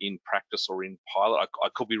sort of in practice or in pilot. I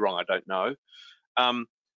could be wrong, I don't know.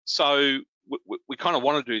 So we kind of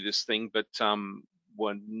want to do this thing, but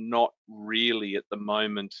we're not really at the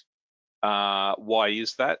moment. Why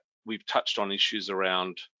is that? We've touched on issues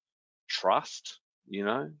around trust, you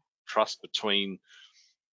know, trust between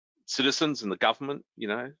citizens and the government, you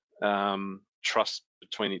know, trust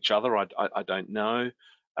between each other. I don't know.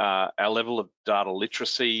 Our level of data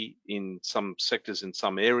literacy in some sectors, in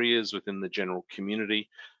some areas within the general community,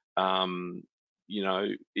 you know,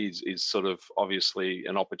 is sort of obviously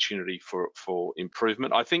an opportunity for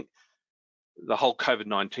improvement. I think the whole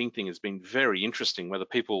COVID-19 thing has been very interesting, whether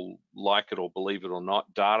people like it or believe it or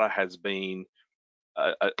not. Data has been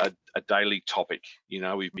a daily topic. You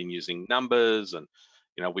know, we've been using numbers, and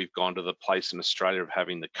you know, we've gone to the place in Australia of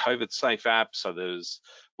having the COVID Safe app. So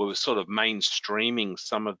we were sort of mainstreaming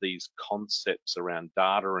some of these concepts around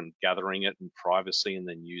data and gathering it and privacy and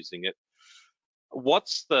then using it.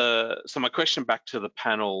 So my question back to the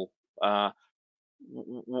panel,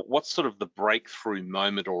 what's sort of the breakthrough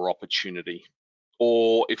moment or opportunity?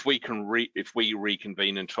 Or if we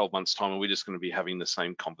reconvene in 12 months' time and we're just going to be having the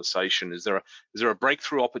same conversation, is there a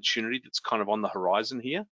breakthrough opportunity that's kind of on the horizon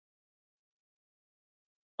here?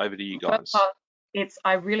 Over to you guys.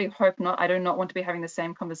 I really hope not. I do not want to be having the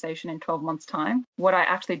same conversation in 12 months' time. What I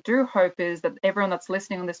actually do hope is that everyone that's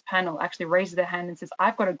listening on this panel actually raises their hand and says,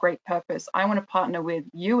 I've got a great purpose. I want to partner with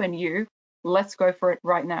you and you. Let's go for it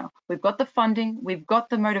right now. We've got the funding. We've got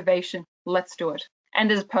the motivation. Let's do it. And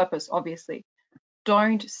there's a purpose, obviously.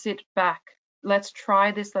 Don't sit back. Let's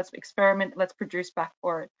try this. Let's experiment. Let's produce back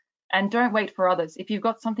for it. And don't wait for others. If you've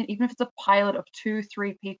got something, even if it's a pilot of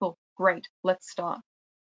 2-3 people, great. Let's start.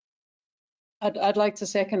 I'd like to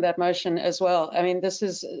second that motion as well. I mean, this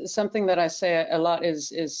is something that I say a lot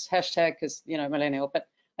is hashtag, because, you know, millennial, but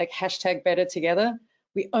like hashtag better together.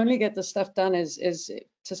 We only get this stuff done is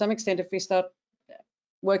to some extent if we start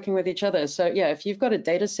working with each other. So yeah, if you've got a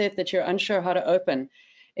data set that you're unsure how to open,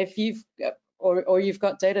 if you've or you've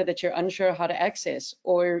got data that you're unsure how to access,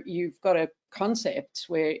 or you've got a concept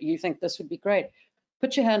where you think this would be great,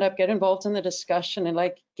 put your hand up, get involved in the discussion, and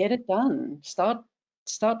like get it done.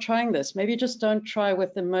 Start trying this. Maybe just don't try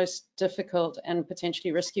with the most difficult and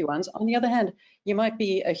potentially risky ones. On the other hand, you might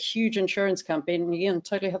be a huge insurance company and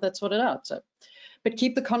totally have that sorted out. So, but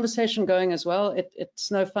keep the conversation going as well.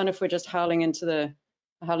 It's no fun if we're just howling to the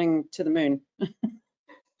moon.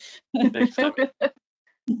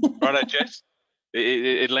 Righto, Jess.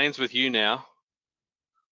 It lands with you now.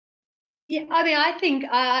 Yeah, I mean, I think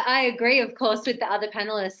I agree, of course, with the other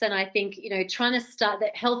panelists, and I think, you know, trying to start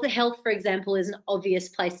that health, for example, is an obvious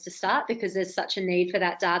place to start because there's such a need for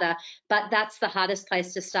that data, but that's the hardest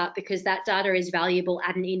place to start because that data is valuable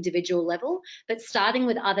at an individual level. But starting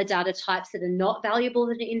with other data types that are not valuable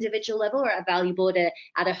at an individual level or are valuable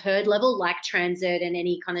at a herd level, like transit and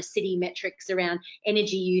any kind of city metrics around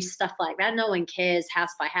energy use, stuff like that. No one cares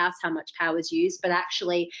house by house how much power is used, but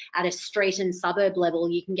actually at a street and suburb level,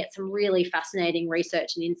 you can get some really fascinating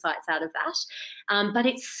research and insights out of that. But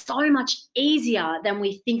it's so much easier than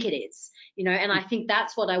we think it is, you know, and I think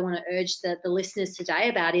that's what I want to urge the listeners today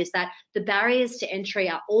about, is that the barriers to entry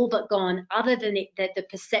are all but gone, other than the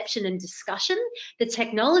perception and discussion. The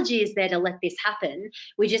technology is there to let this happen.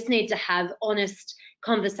 We just need to have honest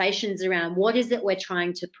conversations around what is it we're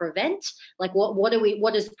trying to prevent, like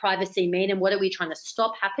what does privacy mean, and what are we trying to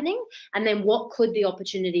stop happening, and then what could the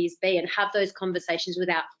opportunities be, and have those conversations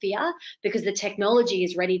without fear, because the technology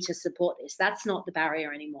is ready to support this. That's not the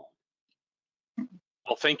barrier anymore.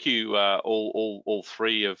 Well, thank you all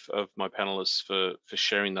three of my panelists for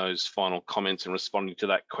sharing those final comments and responding to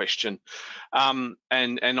that question. And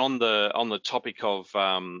on the topic of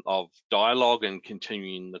dialogue and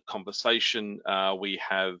continuing the conversation, we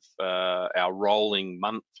have our rolling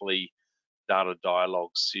monthly data dialogue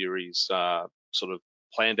series sort of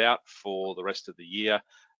planned out for the rest of the year.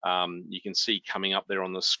 You can see coming up there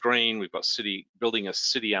on the screen, we've got building a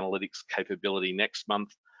city analytics capability next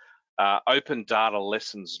month. Open data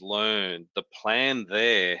lessons learned. The plan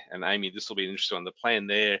there, and Amy, this will be an interesting one, the plan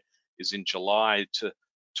there is in July to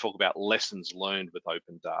talk about lessons learned with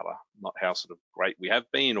open data, not how sort of great we have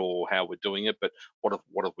been or how we're doing it, but what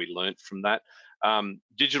have we learned from that.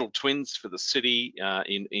 Digital twins for the city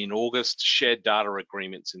in August, shared data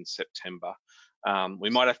agreements in September. We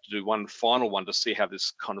might have to do one final one to see how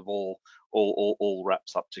this kind of all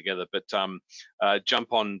wraps up together, but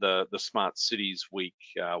jump on the Smart Cities Week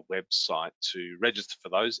website to register for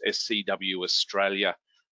those,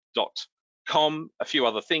 scwaustralia.com. A few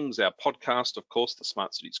other things, our podcast, of course, the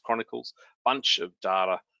Smart Cities Chronicles, bunch of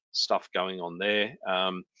data stuff going on there.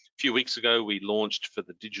 A few weeks ago, we launched for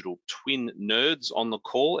the digital twin nerds on the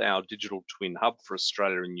call, our digital twin hub for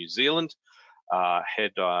Australia and New Zealand.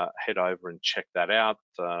 Head over and check that out,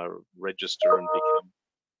 register and become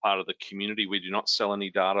part of the community. We do not sell any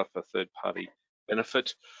data for third-party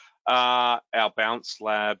benefit. Our Bounce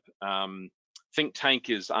Lab think tank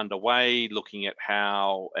is underway, looking at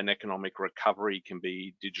how an economic recovery can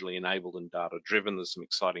be digitally enabled and data-driven. There's some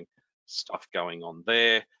exciting stuff going on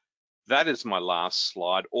there. That is my last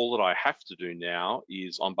slide. All that I have to do now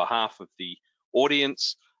is, on behalf of the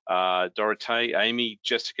audience, Dorothée, Amy,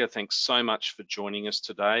 Jessica, thanks so much for joining us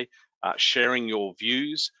today, sharing your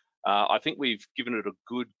views. I think we've given it a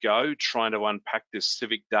good go trying to unpack this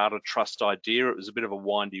civic data trust idea. It was a bit of a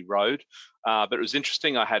windy road, but it was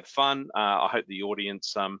interesting. I had fun. I hope the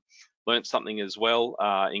audience learned something as well.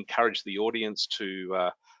 Encourage the audience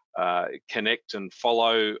to connect and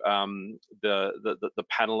follow the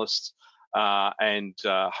panelists, and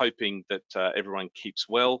hoping that everyone keeps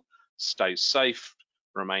well, stays safe,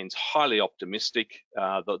 remains highly optimistic.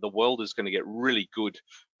 The world is going to get really good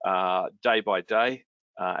day by day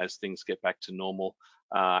as things get back to normal,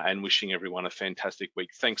 and wishing everyone a fantastic week.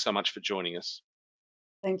 Thanks so much for joining us.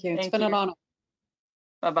 Thank you. It's been an honor.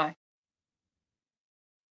 Bye-bye.